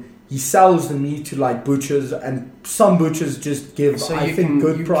then he sells the meat to like butchers, and some butchers just give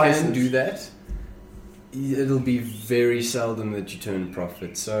good prices. You can do that. It'll be very seldom that you turn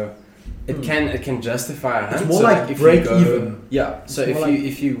profit, so it can justify a hunt. It's more like break even. Yeah. So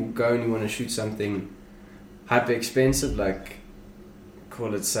if you go and you want to shoot something hyper expensive, like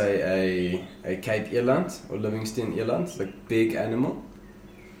call it say a Cape eland or Livingston eland, like big animal,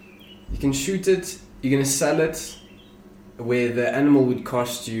 you can shoot it. You're gonna sell it where the animal would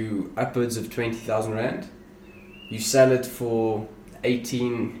cost you upwards of 20,000 rand. You sell it for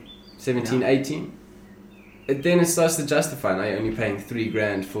 18. Then it starts to justify. Now you're only paying 3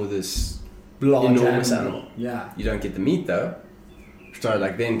 grand for this large enormous animal. Yeah. You don't get the meat though. So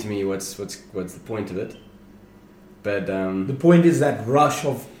like then to me, what's the point of it? But the point is that rush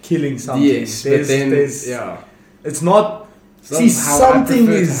of killing something. Yes, but then it's not. See, something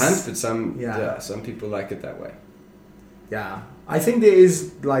I is to hunt, but some people like it that way. Yeah, I think there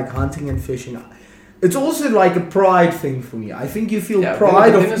is like hunting and fishing. It's also like a pride thing for me. I think you feel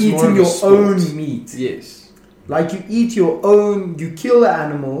pride of eating your own meat. Yes. Like you eat your own, you kill the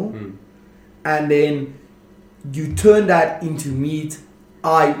animal, and then you turn that into meat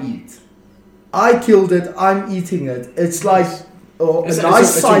I eat. I killed it, I'm eating it. It's like a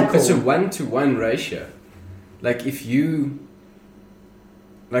nice cycle. It's a 1-to-1 ratio. Like if you...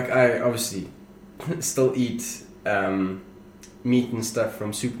 Like I obviously still eat meat and stuff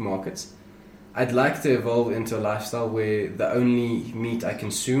from supermarkets. I'd like to evolve into a lifestyle where the only meat I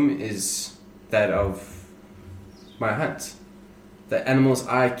consume is that of my hunt. The animals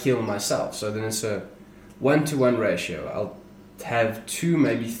I kill myself. So then it's a 1-to-1 ratio. I'll have 2,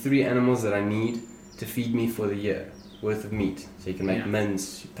 maybe 3 animals that I need to feed me for the year worth of meat. So you can make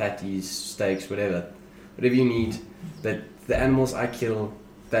mince, patties, steaks, whatever you need. That the animals I kill,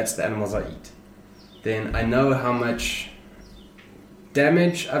 that's the animals I eat. Then I know how much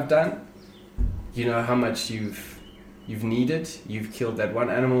damage I've done. You know how much you've needed. You've killed that one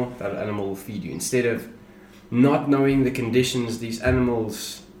animal. That animal will feed you. Instead of not knowing the conditions these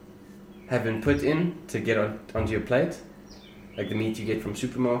animals have been put in to get onto your plate, like the meat you get from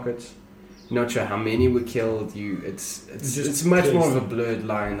supermarkets. You're not sure how many were killed. It's much more of a blurred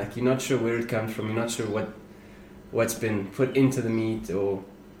line. Like you're not sure where it comes from. You're not sure what's been put into the meat, or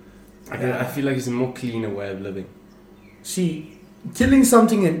I feel like it's a more cleaner way of living. See, killing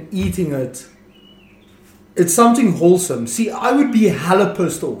something and eating it, it's something wholesome. See, I would be hella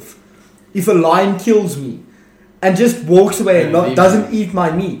pissed off if a lion kills me and just walks away and doesn't eat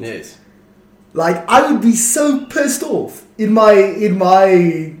my meat. Yes. Like, I would be so pissed off in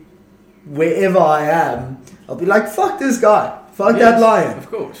my wherever I am. I'll be like, fuck this guy. Fuck that lion. Of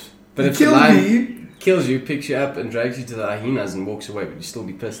course. But if the lion kills you, picks you up and drags you to the hyenas and walks away, would you still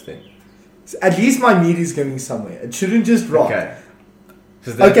be pissed then? At least my meat is going somewhere. It shouldn't just rot. Okay.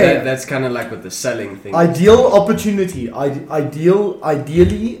 Because that's kind of like with the selling thing. Ideal opportunity.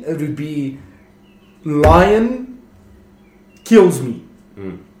 Ideally, it would be lion kills me.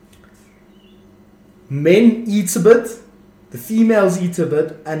 Men eats a bit, the females eat a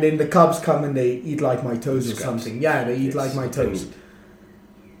bit, and then the cubs come and they eat like my toes or something. Yeah, they eat like my toes.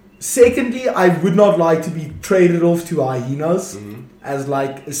 Secondly, I would not like to be traded off to hyenas as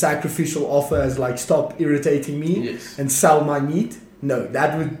like a sacrificial offer, as like stop irritating me and sell my meat. No,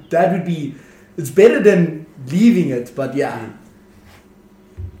 that would be. It's better than leaving it, but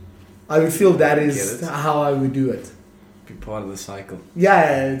I would feel that is how I would do it. Be part of the cycle.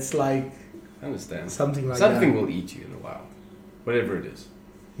 Yeah, it's like. I understand. Something like Something that. will eat you in the wild. Whatever it is.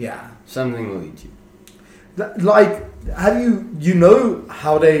 Yeah. Something will eat you. Like, have you know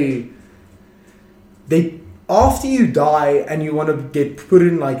how they after you die and you want to get put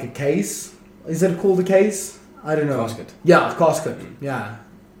in like a case, is it called a case? I don't know. Casket. Yeah, casket. Yeah.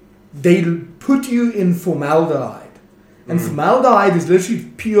 They put you in formaldehyde. And formaldehyde is literally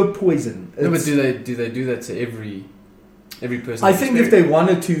pure poison. No, but do they do that to every person? I think if they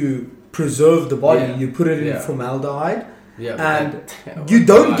wanted to preserve the body, you put it in formaldehyde. Yeah, and you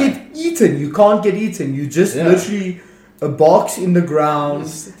don't get eaten. You can't get eaten. You just literally a box in the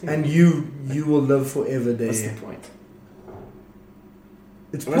ground, and you will live forever there. What's the point?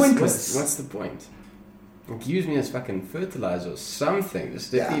 It's pointless. What's the point? Like, use me as fucking fertilizer or something.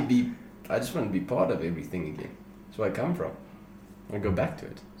 Just let me be. I just want to be part of everything again. That's where I come from. I go back to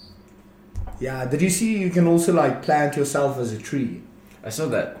it. Yeah. Did you see? You can also like plant yourself as a tree. I saw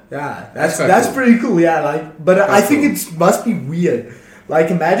that. Yeah, that's cool. Pretty cool. Yeah, like, but I think it must be weird. Like,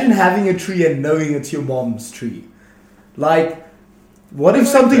 imagine having a tree and knowing it's your mom's tree. Like, what if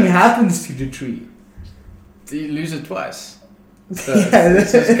something happens to the tree? You lose it twice. So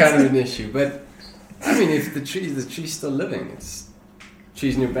it's just kind of an issue. But I mean, if the tree's still living, it's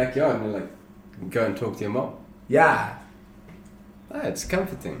tree's in your backyard, and you're like, go and talk to your mom. Yeah. It's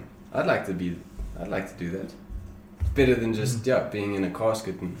comforting. I'd like to do that. Better than just being in a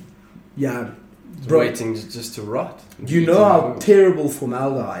casket and waiting just to rot. Do you know how terrible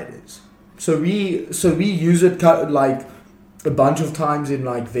formaldehyde is? So we use it like a bunch of times in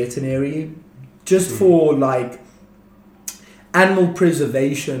like veterinary, just for like animal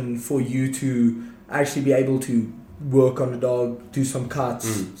preservation, for you to actually be able to work on the dog, do some cuts,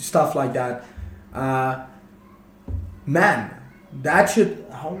 stuff like that. Man, that shit.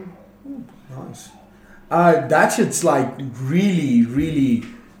 Nice. That shit's like really, really.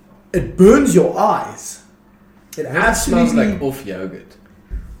 It burns your eyes. It absolutely smells like off yogurt.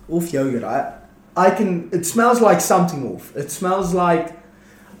 Off yogurt. I can. It smells like something off. It smells like.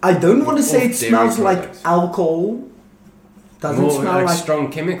 I don't want to say it smells like alcohol. Doesn't smell like strong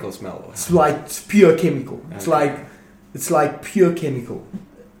chemical smell. It's like pure chemical. Okay. It's like pure chemical.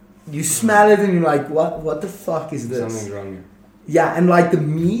 You smell it and you're like, what the fuck is this? Something's wrong here. Yeah, and like the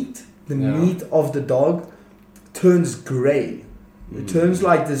meat of the dog turns grey. It turns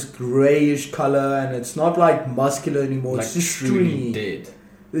like this greyish color, and it's not like muscular anymore. Like it's just truly dead.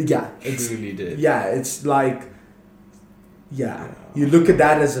 Yeah, it's truly dead. Yeah, it's like you look at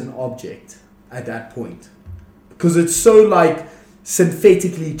that as an object at that point, because it's so like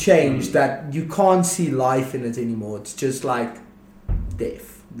synthetically changed that you can't see life in it anymore. It's just like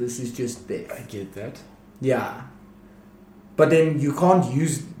death. This is just there. I get that. Yeah. But then you can't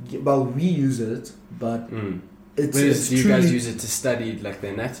use... Well, we use it, but it's do you truly, guys use it to study like the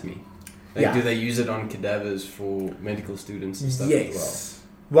anatomy? Like, Yeah. do they use it on cadavers for medical students and stuff yes. as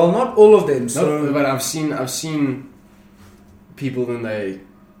Well, not all of them. well? So, No, but I've seen people when they,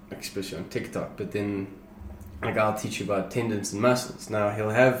 especially on TikTok, but then like I'll teach you about tendons and muscles. Now he'll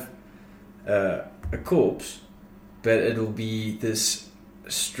have a corpse, but it'll be this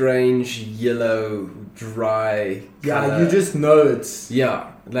strange yellow, dry. yeah, colour. you just know it's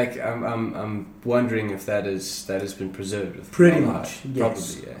Like I'm wondering if that has been preserved with pretty formaldehyde. much.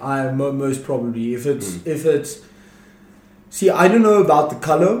 Yes. Probably. Yeah. Most probably. If it's... See, I don't know about the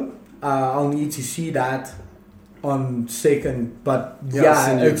color. I'll need to see that on second, but Yeah, I'll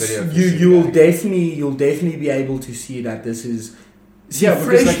send you a it's video if you. you see You'll that. definitely be able to see that this is. See, Yeah, because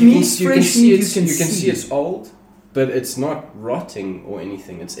fresh like meat. you can Fresh see meat. it's, You you can see it's old, but it's not rotting or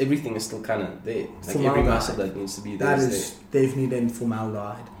anything. It's everything is still kind of there. Like every Formaldehyde. muscle that needs to be there That is is definitely then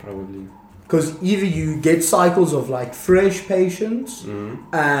formaldehyde. there. Probably. Because either you get cycles of like fresh patients,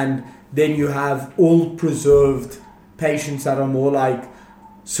 and then you have old preserved patients that are more like,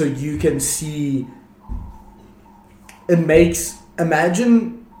 so you can see. It makes,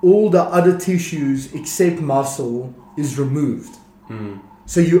 imagine all the other tissues except muscle is removed.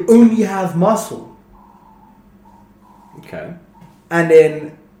 So you only have muscle. Okay. And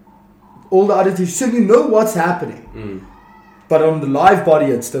then all the other tissues, so you know what's happening. But on the live body,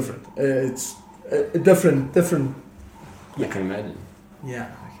 it's different. It's different. I can imagine.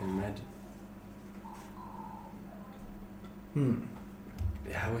 Yeah. I can imagine.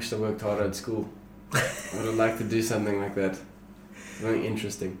 Yeah, I wish I worked harder at school. I would have liked to do something like that. Something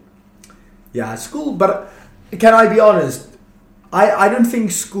interesting. Yeah, school, but can I be honest? I don't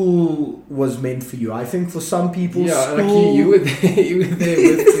think school was meant for you. I think for some people, Yeah, school... like you were there with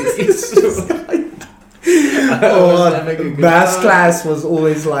me. So maths class was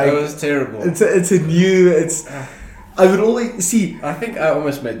always like... That was terrible. It's a new... I would always... See... I think I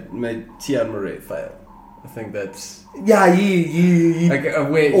almost made Tian Murray fail. I think that's... Yeah, you Like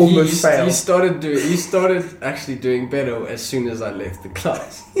where almost failed. He started actually doing better as soon as I left the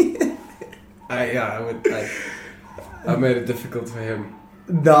class. I made it difficult for him.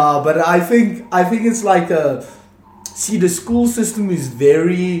 Nah, but I think it's like a... See, the school system is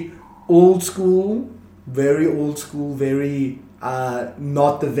very old school, very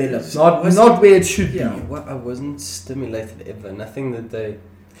not developed, not where it should Yeah, be. well, I wasn't stimulated ever. Nothing that they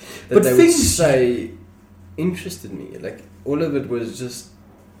But would things- say interested me. Like all of it was just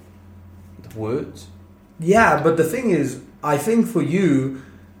the words. Yeah, but the thing is, I think for you,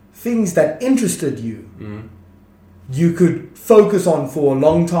 things that interested you, you could focus on for a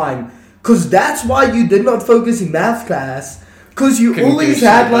long time. Because that's why you did not focus in math class. Because you Couldn't always do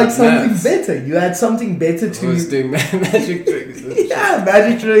had shit like about something maths. better. You had something better I was to... doing magic tricks. And Yeah,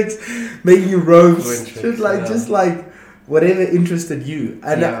 magic tricks, making ropes, Coin tricks, shit like, yeah. just like whatever interested you.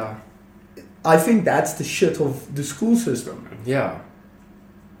 And yeah. I think that's the shit of the school system. Yeah,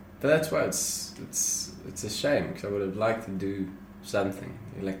 but that's why it's a shame because I would have liked to do something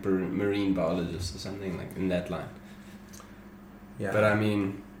like marine biologist or something like in that line. Yeah. But I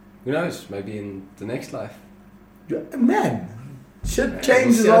mean, who knows? Maybe in the next life. Man, shit Yeah,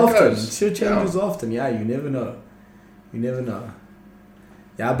 changes we'll see how it often. goes. Shit changes often. Yeah, you never know. You never know.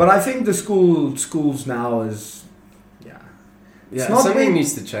 Yeah, but I think the schools now is... Yeah, not something big.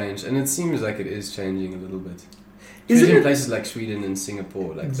 needs to change, and it seems like it is changing a little bit. Isn't Especially in it- places like Sweden and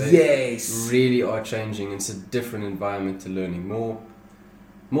Singapore, like they Yes. really are changing. It's a different environment to learning, more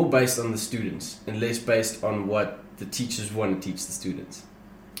based on the students and less based on what the teachers want to teach the students.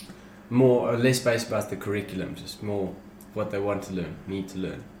 More or less based about the curriculum, just more what they want to learn, need to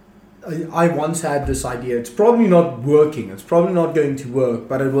learn. I once had this idea. It's probably not working. It's probably not going to work,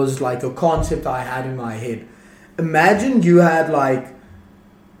 but it was like a concept I had in my head. Imagine you had like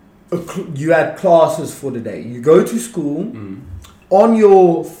you had classes for the day. You go to school on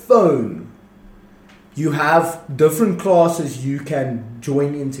your phone. You have different classes you can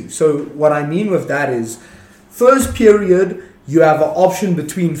join into. So what I mean with that is, first period you have an option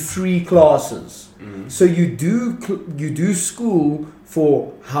between 3 classes. So you do school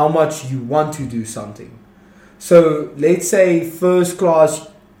for how much you want to do something. So let's say first class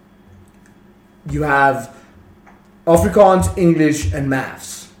you have Afrikaans, English and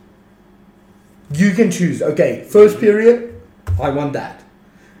maths. You can choose. Okay, first period, I want that.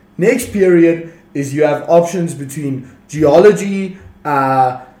 Next period is you have options between geology,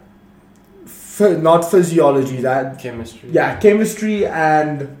 not physiology, that Chemistry. yeah, chemistry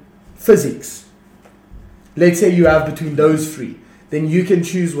and physics. Let's say you have between those 3. then you can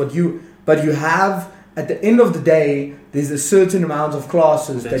choose but you have, at the end of the day, there's a certain amount of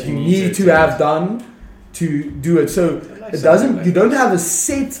classes that you need to have done to do it. So you don't have a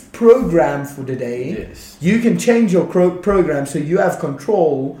set program for the day. Yes. You can change your program so you have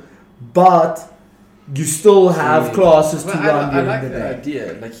control, but you still have classes to run during the day. I like the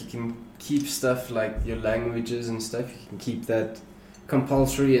idea. Like, you can keep stuff like your languages and stuff. You can keep that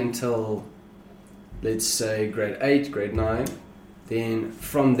compulsory until, let's say, grade 8, grade 9. Then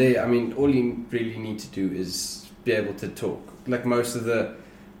from there, I mean, all you really need to do is be able to talk. Like most of the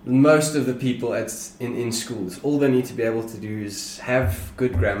people in schools, all they need to be able to do is have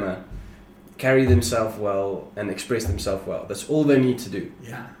good grammar, carry themselves well, and express themselves well. That's all they need to do.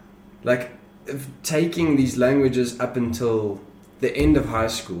 Yeah. Like, taking these languages up until the end of high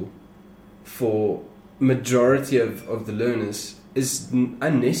school for majority of the learners is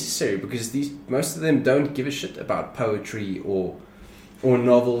unnecessary, because most of them don't give a shit about poetry or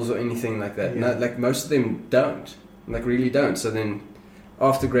novels or anything like that. Yeah. No, like, most of them don't. Like, really don't. So then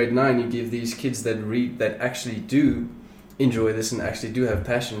after grade 9, you give these kids that actually do enjoy this and actually do have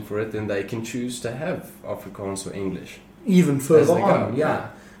passion for it, then they can choose to have Afrikaans or English. Even further on, yeah.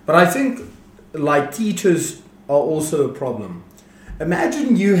 But I think, like, teachers are also a problem.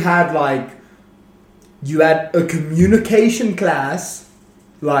 Imagine you had a communication class,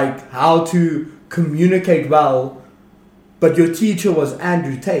 like how to communicate well, but your teacher was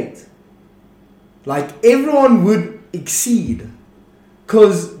Andrew Tate. Like, everyone would exceed,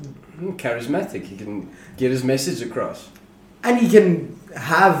 because charismatic, he can get his message across, and he can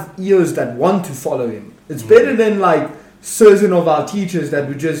have ears that want to follow him. It's better than like certain of our teachers that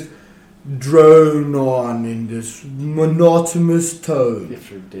would just drone on in this monotonous tone.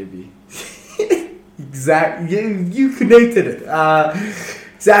 Different Debbie. Exactly, you connected it.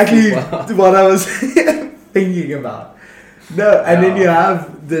 Exactly what I was thinking about. No, and then you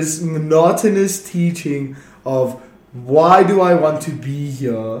have this monotonous teaching of, why do I want to be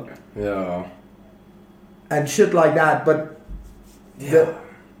here? Yeah. And shit like that. But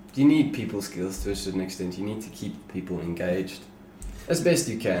you need people skills to a certain extent. You need to keep people engaged as best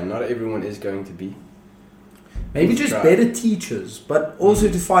you can. Not everyone is going to be. Maybe just better teachers, but also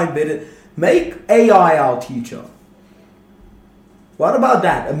to find better. Make AI our teacher. What about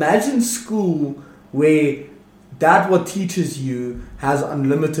that? Imagine school where what teaches you has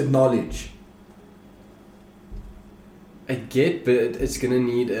unlimited knowledge. I get, but it's gonna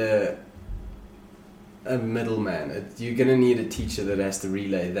need a middleman. You're gonna need a teacher that has to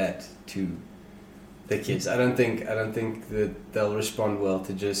relay that to the kids. I don't think that they'll respond well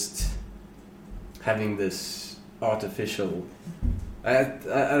to just having this artificial. I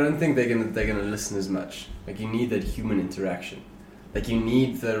don't think they're gonna listen as much. Like, you need that human interaction. Like, you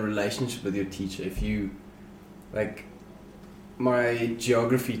need the relationship with your teacher. If you, like, my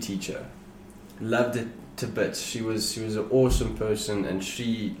geography teacher, loved it to bits. She was an awesome person, and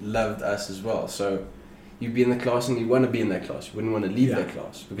she loved us as well. So you'd be in the class and you'd want to be in that class. You wouldn't want to leave that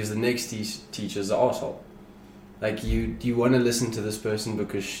class, because the next teacher's an arsehole. Like, you want to listen to this person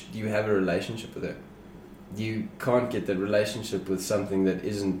because you have a relationship with her. You can't get that relationship with something that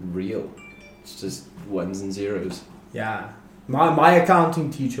isn't real. It's just ones and zeros. Yeah. My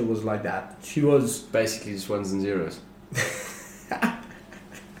accounting teacher was like that. She was basically just ones and zeros.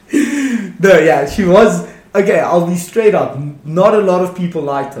 No, yeah, she was. Okay, I'll be straight up. Not a lot of people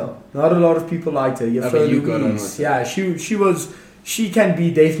liked her. You got on with her. Yeah, she can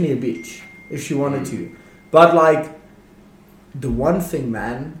be definitely a bitch if she wanted to. But like, the one thing,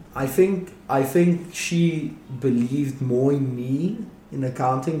 man, I think she believed more in me in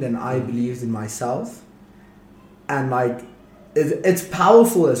accounting than I believed in myself. And like, it's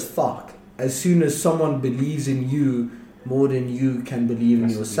powerful as fuck as soon as someone believes in you more than you can believe in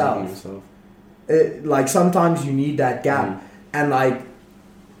yourself. Like, sometimes you need that gap. And like,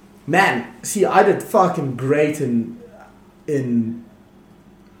 man, see, I did fucking great in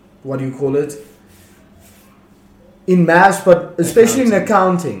what do you call it? In maths, but especially in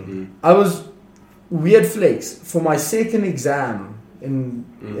accounting. I was weird flex for my second exam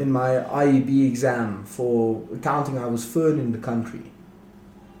in my IEB exam for accounting. I was third in the country.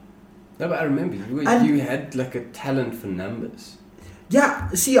 No, but I remember you had like a talent for numbers. Yeah,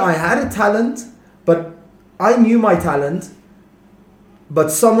 see, I had a talent, but I knew my talent,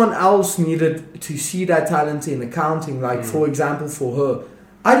 but someone else needed to see that talent in accounting. Like, for example, for her,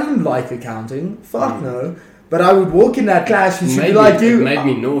 I didn't like accounting. Fuck no. But I would walk in that class and she'd be like, it made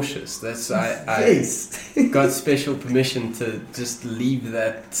me nauseous. That's yes. I got special permission to just leave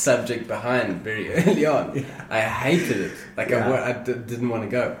that subject behind very early on. Yeah. I hated it. Like I didn't want to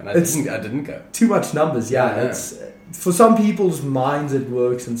go, and I didn't go. Too much numbers. Yeah, it's for some people's minds it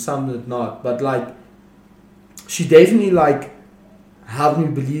works and some it not. But like, she definitely like helped me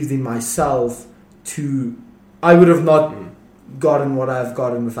believe in myself. I would have not gotten what I've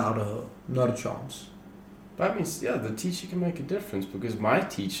gotten without her. Not a chance. But I mean, yeah, the teacher can make a difference, because my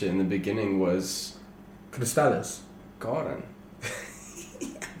teacher in the beginning was Crystallis. Garden.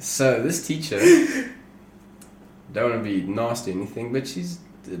 So this teacher, don't want to be nasty or anything, but she's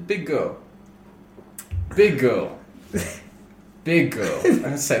a big girl. Big girl. Big girl. I'm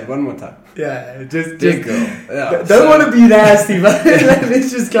going to say it one more time. Yeah, just big girl. Yeah, don't want to be nasty, but let's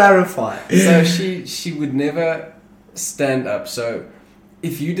just clarify. So she would never stand up. So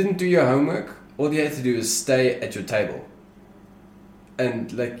if you didn't do your homework, all you had to do is stay at your table.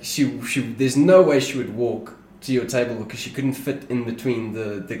 And like she there's no way she would walk to your table, because she couldn't fit in between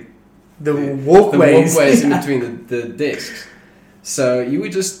the walkways in between the desks. So you were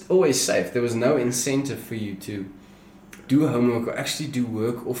just always safe. There was no incentive for you to do homework or actually do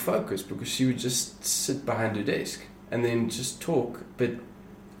work or focus, because she would just sit behind her desk and then just talk. But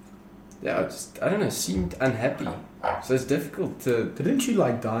yeah, I don't know, seemed unhappy. So it's difficult to... Didn't she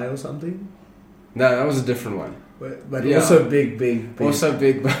like die or something? No, that was a different one. But also big. Also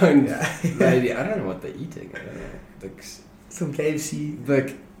big boned yeah. lady. I don't know what they're eating. I don't know. Like, some KFC.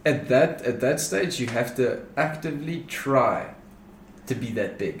 Like at that stage, you have to actively try to be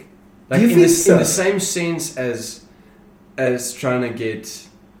that big. Like in the same sense as trying to get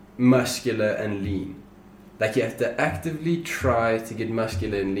muscular and lean. Like you have to actively try to get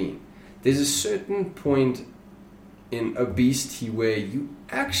muscular and lean. There's a certain point in obesity where you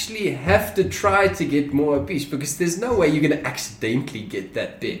actually have to try to get more obese, because there's no way you're going to accidentally get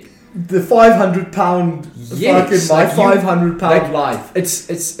that big. The 500 pound, yes, fucking my 500 pound life.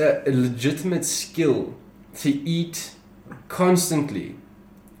 It's a legitimate skill to eat constantly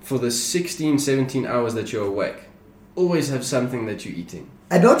for the 16, 17 hours that you're awake. Always have something that you're eating.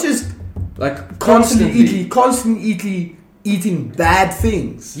 And not just like constantly eating bad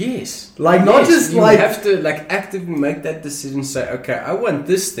things. Yes. Like not just you like... You have to like actively make that decision, say, okay, I want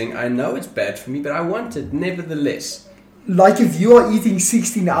this thing. I know it's bad for me, but I want it nevertheless. Like if you are eating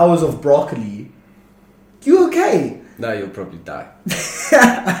 16 hours of broccoli, you're okay. No, you'll probably die.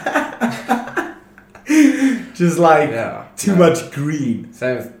 Just like too much green.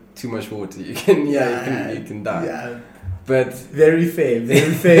 Same with too much water. You can you can die. Yeah. But very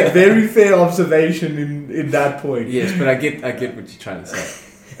fair observation in that point. Yes, but I get what you're trying to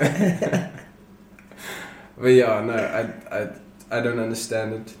say. But yeah, no, I don't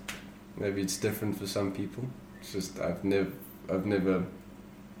understand it. Maybe it's different for some people. It's just I've never.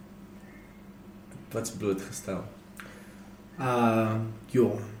 What's blootgestel?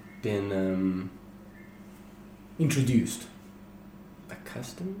 Been introduced.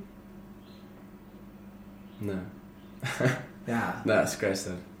 Accustomed? No. Yeah. No, scratch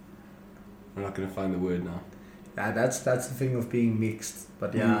that. I'm not gonna find the word now. Yeah, that's the thing of being mixed.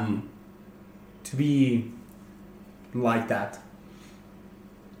 But yeah, to be like that,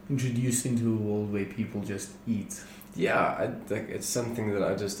 introduced into a world where people just eat. Yeah, it's something that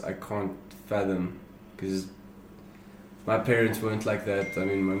I can't fathom, because my parents weren't like that. I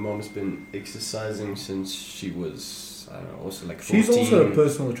mean, my mom's been exercising since she was, I don't know, also like 14. She's also a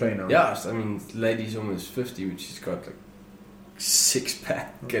personal trainer. Yeah, I mean, lady's almost 50, but she's got like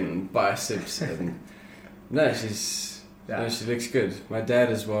six-pack and biceps. And no, she looks good. My dad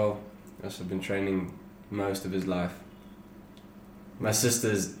as well, also been training most of his life. My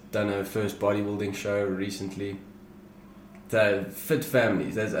sister's done her first bodybuilding show recently. The fit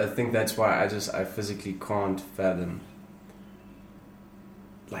families. I think that's why I physically can't fathom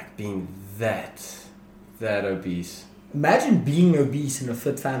like being that obese. Imagine being obese in a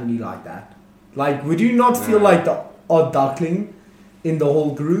fit family like that. Like, would you not feel like the odd duckling in the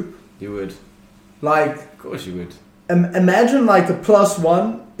whole group? You would. Like, of course you would. Imagine like a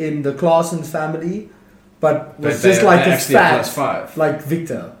 +1 in the Claasen's family, but was just like a fat, +5. like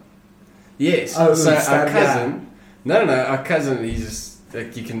Victor. Yes. So our cousin. No, our cousin. He's just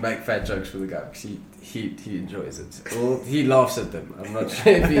like, you can make fat jokes with the guy because he enjoys it. Or he laughs at them. I'm not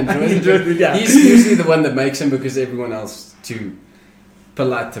sure if he enjoys it. Yeah. He's usually the one that makes them because everyone else too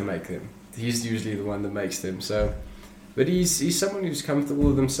polite to make them. He's usually the one that makes them. So, but he's someone who's comfortable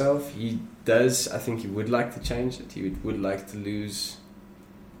with himself. He does. I think he would like to change it. He would like to lose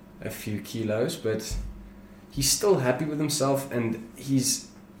a few kilos, but he's still happy with himself, and he's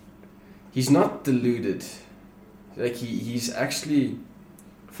not deluded Like he's actually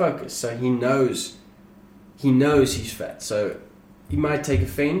focused, so he knows he's fat. So he might take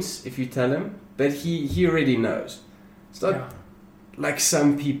offense if you tell him, but he already knows. It's not like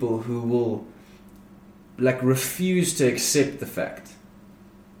some people who will like refuse to accept the fact.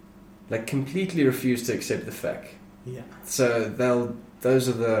 Like completely refuse to accept the fact. Yeah. So those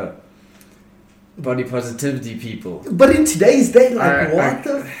are the body positivity people. But in today's day, like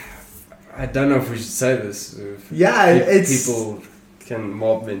I don't know if we should say this. It's people can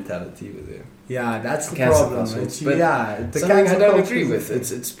mob mentality with it. Yeah, that's the Cancel problem. culture. The something I don't culture agree with.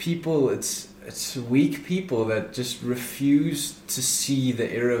 is It's people. It's weak people that just refuse to see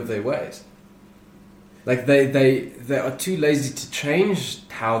the error of their ways. Like they are too lazy to change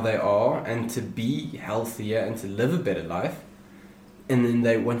how they are and to be healthier and to live a better life, and then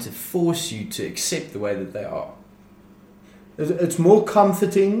they want to force you to accept the way that they are. It's more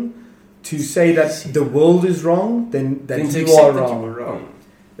comforting to say that the world is wrong than to you accept are that wrong. you were wrong.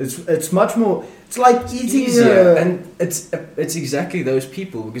 It's much more. It's like eating easier, and it's exactly those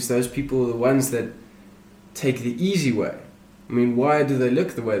people, because those people are the ones that take the easy way. I mean, why do they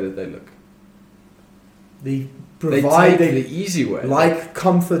look the way that they look? They provide the easy way, like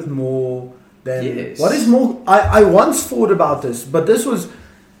comfort more than what is Yes. more. I once thought about this, but this was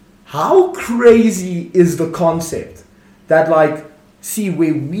how crazy is the concept that like see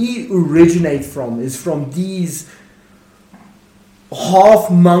where we originate from is from these half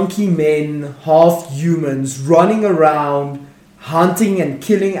monkey men, half humans running around hunting and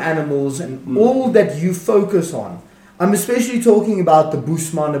killing animals and all that you focus on. I'm especially talking about the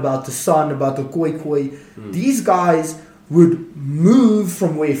Bushman, about the San, about the Khoi Khoi. These guys would move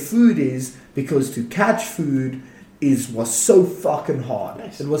from where food is because to catch food was so fucking hard.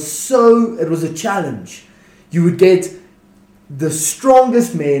 Nice. It was a challenge. You would get the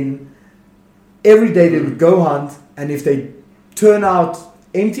strongest men every day. They would go hunt, and if they turn out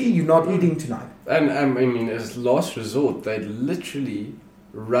empty, you're not eating tonight. And I mean, as last resort, they'd literally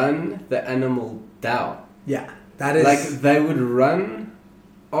run the animal down. Yeah, that is Like they would run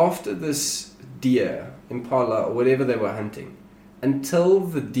after this deer, impala, or whatever they were hunting, until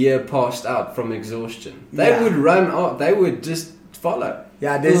the deer passed out from exhaustion. They would run off. They would just follow.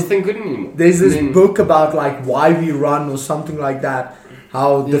 Yeah, The thing couldn't anymore. There's this And then- book about like why we run or something like that.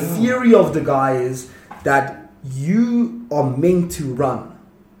 How the theory of the guy is that you are meant to run.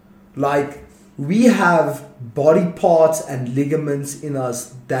 Like we have body parts and ligaments in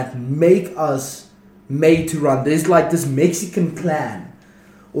us that make us made to run. There's like this Mexican clan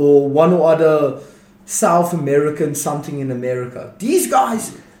or one or other South American something in America. These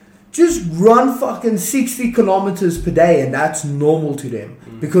guys just run fucking 60 kilometers per day, and that's normal to them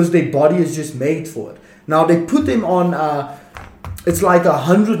because their body is just made for it. Now they put them on it's like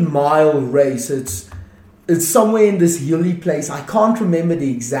 100-mile race. It's somewhere in this hilly place. I can't remember the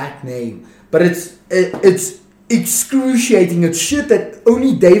exact name, but it's excruciating. It's shit that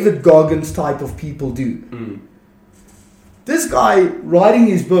only David Goggins type of people do. This guy writing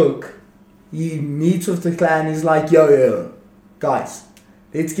his book, he meets with the clan. He's like, yo, guys,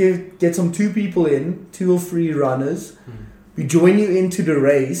 let's get some 2 people in, 2 or 3 runners. We join you into the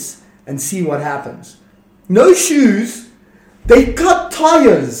race and see what happens. No shoes. They cut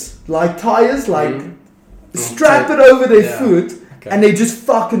tires, strap it over their foot, and they just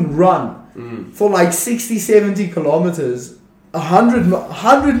fucking run for like 60, 70 kilometers,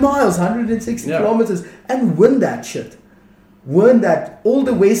 100 miles, 160 kilometers, and win that shit. Win that. All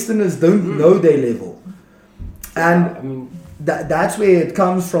the Westerners don't know their level. And that's where it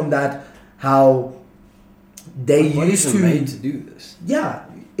comes from, that how they used to... made to do this. Yeah,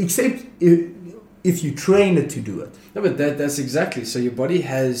 except if you train it to do it. No, but that's exactly. So your body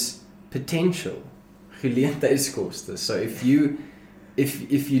has potential. So if you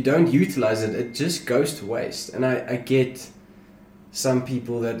don't utilize it, it just goes to waste. And I get some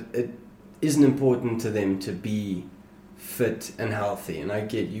people that it isn't important to them to be fit and healthy, and I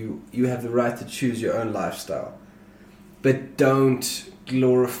get you have the right to choose your own lifestyle, but don't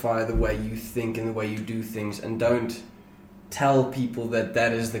glorify the way you think and the way you do things, and don't tell people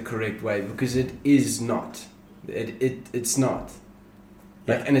that is the correct way, because it is not. It's not.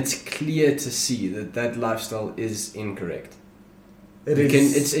 Like, and it's clear to see that lifestyle is incorrect.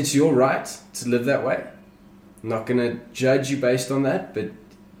 It's your right to live that way. I'm not gonna judge you based on that, but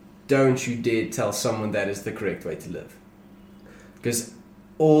don't you dare tell someone that is the correct way to live, because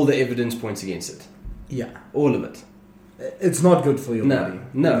all the evidence points against it. Yeah, all of it. It's not good for your body.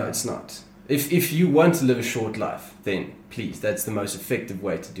 No, it's not. If you want to live a short life, then please, that's the most effective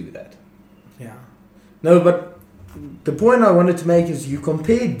way to do that. Yeah. No, but the point I wanted to make is you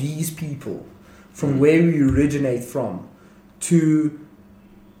compare these people from where we originate from, to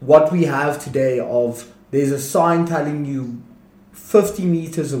what we have today of there's a sign telling you 50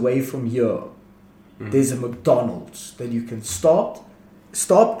 meters away from here, there's a McDonald's that you can stop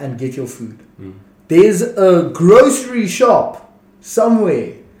and get your food. There's a grocery shop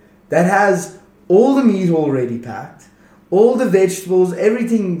somewhere that has all the meat already packed, all the vegetables,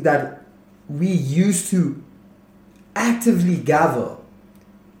 everything that we used to actively gather,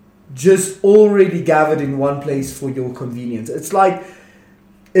 just already gathered in one place for your convenience. It's like,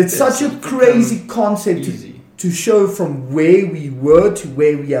 it's such a crazy concept to show from where we were to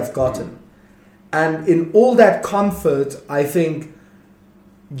where we have gotten. And in all that comfort, I think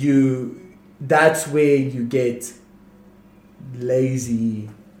that's where you get lazy,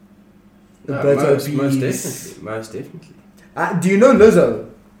 obese. Most definitely. Do you know Lizzo?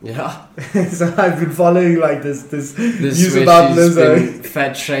 Yeah. So I've been following like this news where about she's Lizzo. been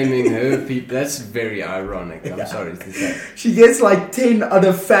fat shaming her people. That's very ironic. I'm sorry to say. She gets like 10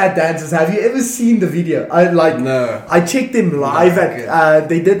 other fat dancers. Have you ever seen the video? No. I checked them live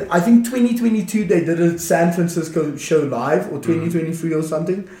they did, I think 2022 they did a San Francisco show live, or 2023 or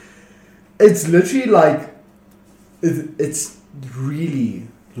something. It's literally like, it's really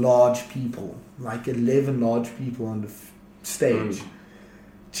large people, like 11 large people on the stage.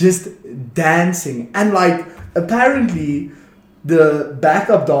 Just dancing, and like apparently the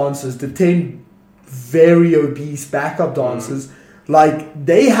backup dancers, the 10 very obese backup dancers, like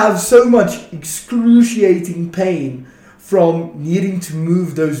they have so much excruciating pain from needing to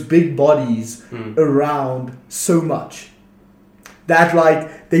move those big bodies around so much that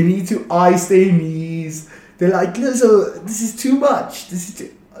like they need to ice their knees. They're like, Lizzo, this is too much.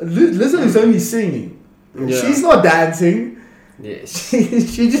 Lizzo is only singing. She's not dancing. Yes.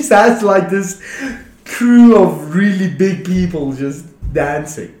 She just has like this crew of really big people just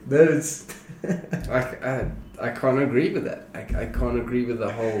dancing. I can't agree with that. I can't agree with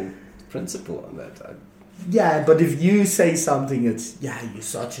the whole principle on that. Yeah, but if you say something, it's, you're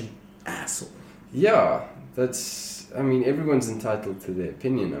such an asshole. Yeah, everyone's entitled to their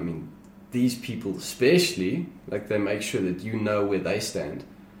opinion. These people especially, like, they make sure that you know where they stand.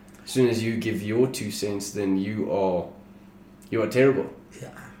 As soon as you give your 2 cents, then you are terrible.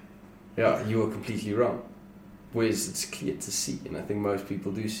 Yeah, you are completely wrong. Whereas it's clear to see, and I think most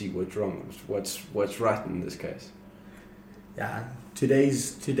people do see what's wrong, what's right in this case. Yeah,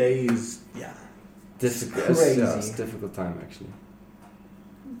 today's difficult. Crazy. It's a difficult time actually.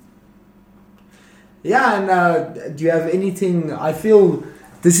 Yeah, and do you have anything? I feel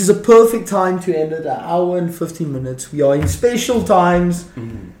this is a perfect time to end it. 1 hour and 15 minutes. We are in special times.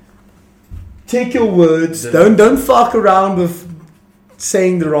 Check your words. Don't fuck around with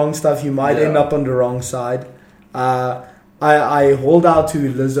saying the wrong stuff. You might end up on the wrong side. I hold out to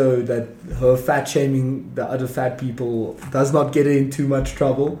Lizzo that her fat shaming the other fat people does not get her in too much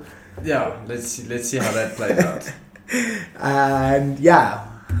trouble. Yeah, let's see how that plays out. And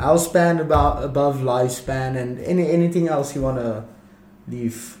Healthspan above lifespan, and anything else you want to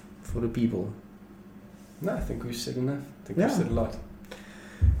leave for the people? No, I think we've said enough. I think we've said a lot.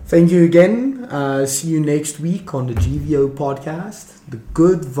 Thank you again. See you next week on the GVO podcast, the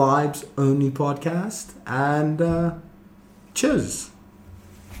Good Vibes Only podcast, and cheers.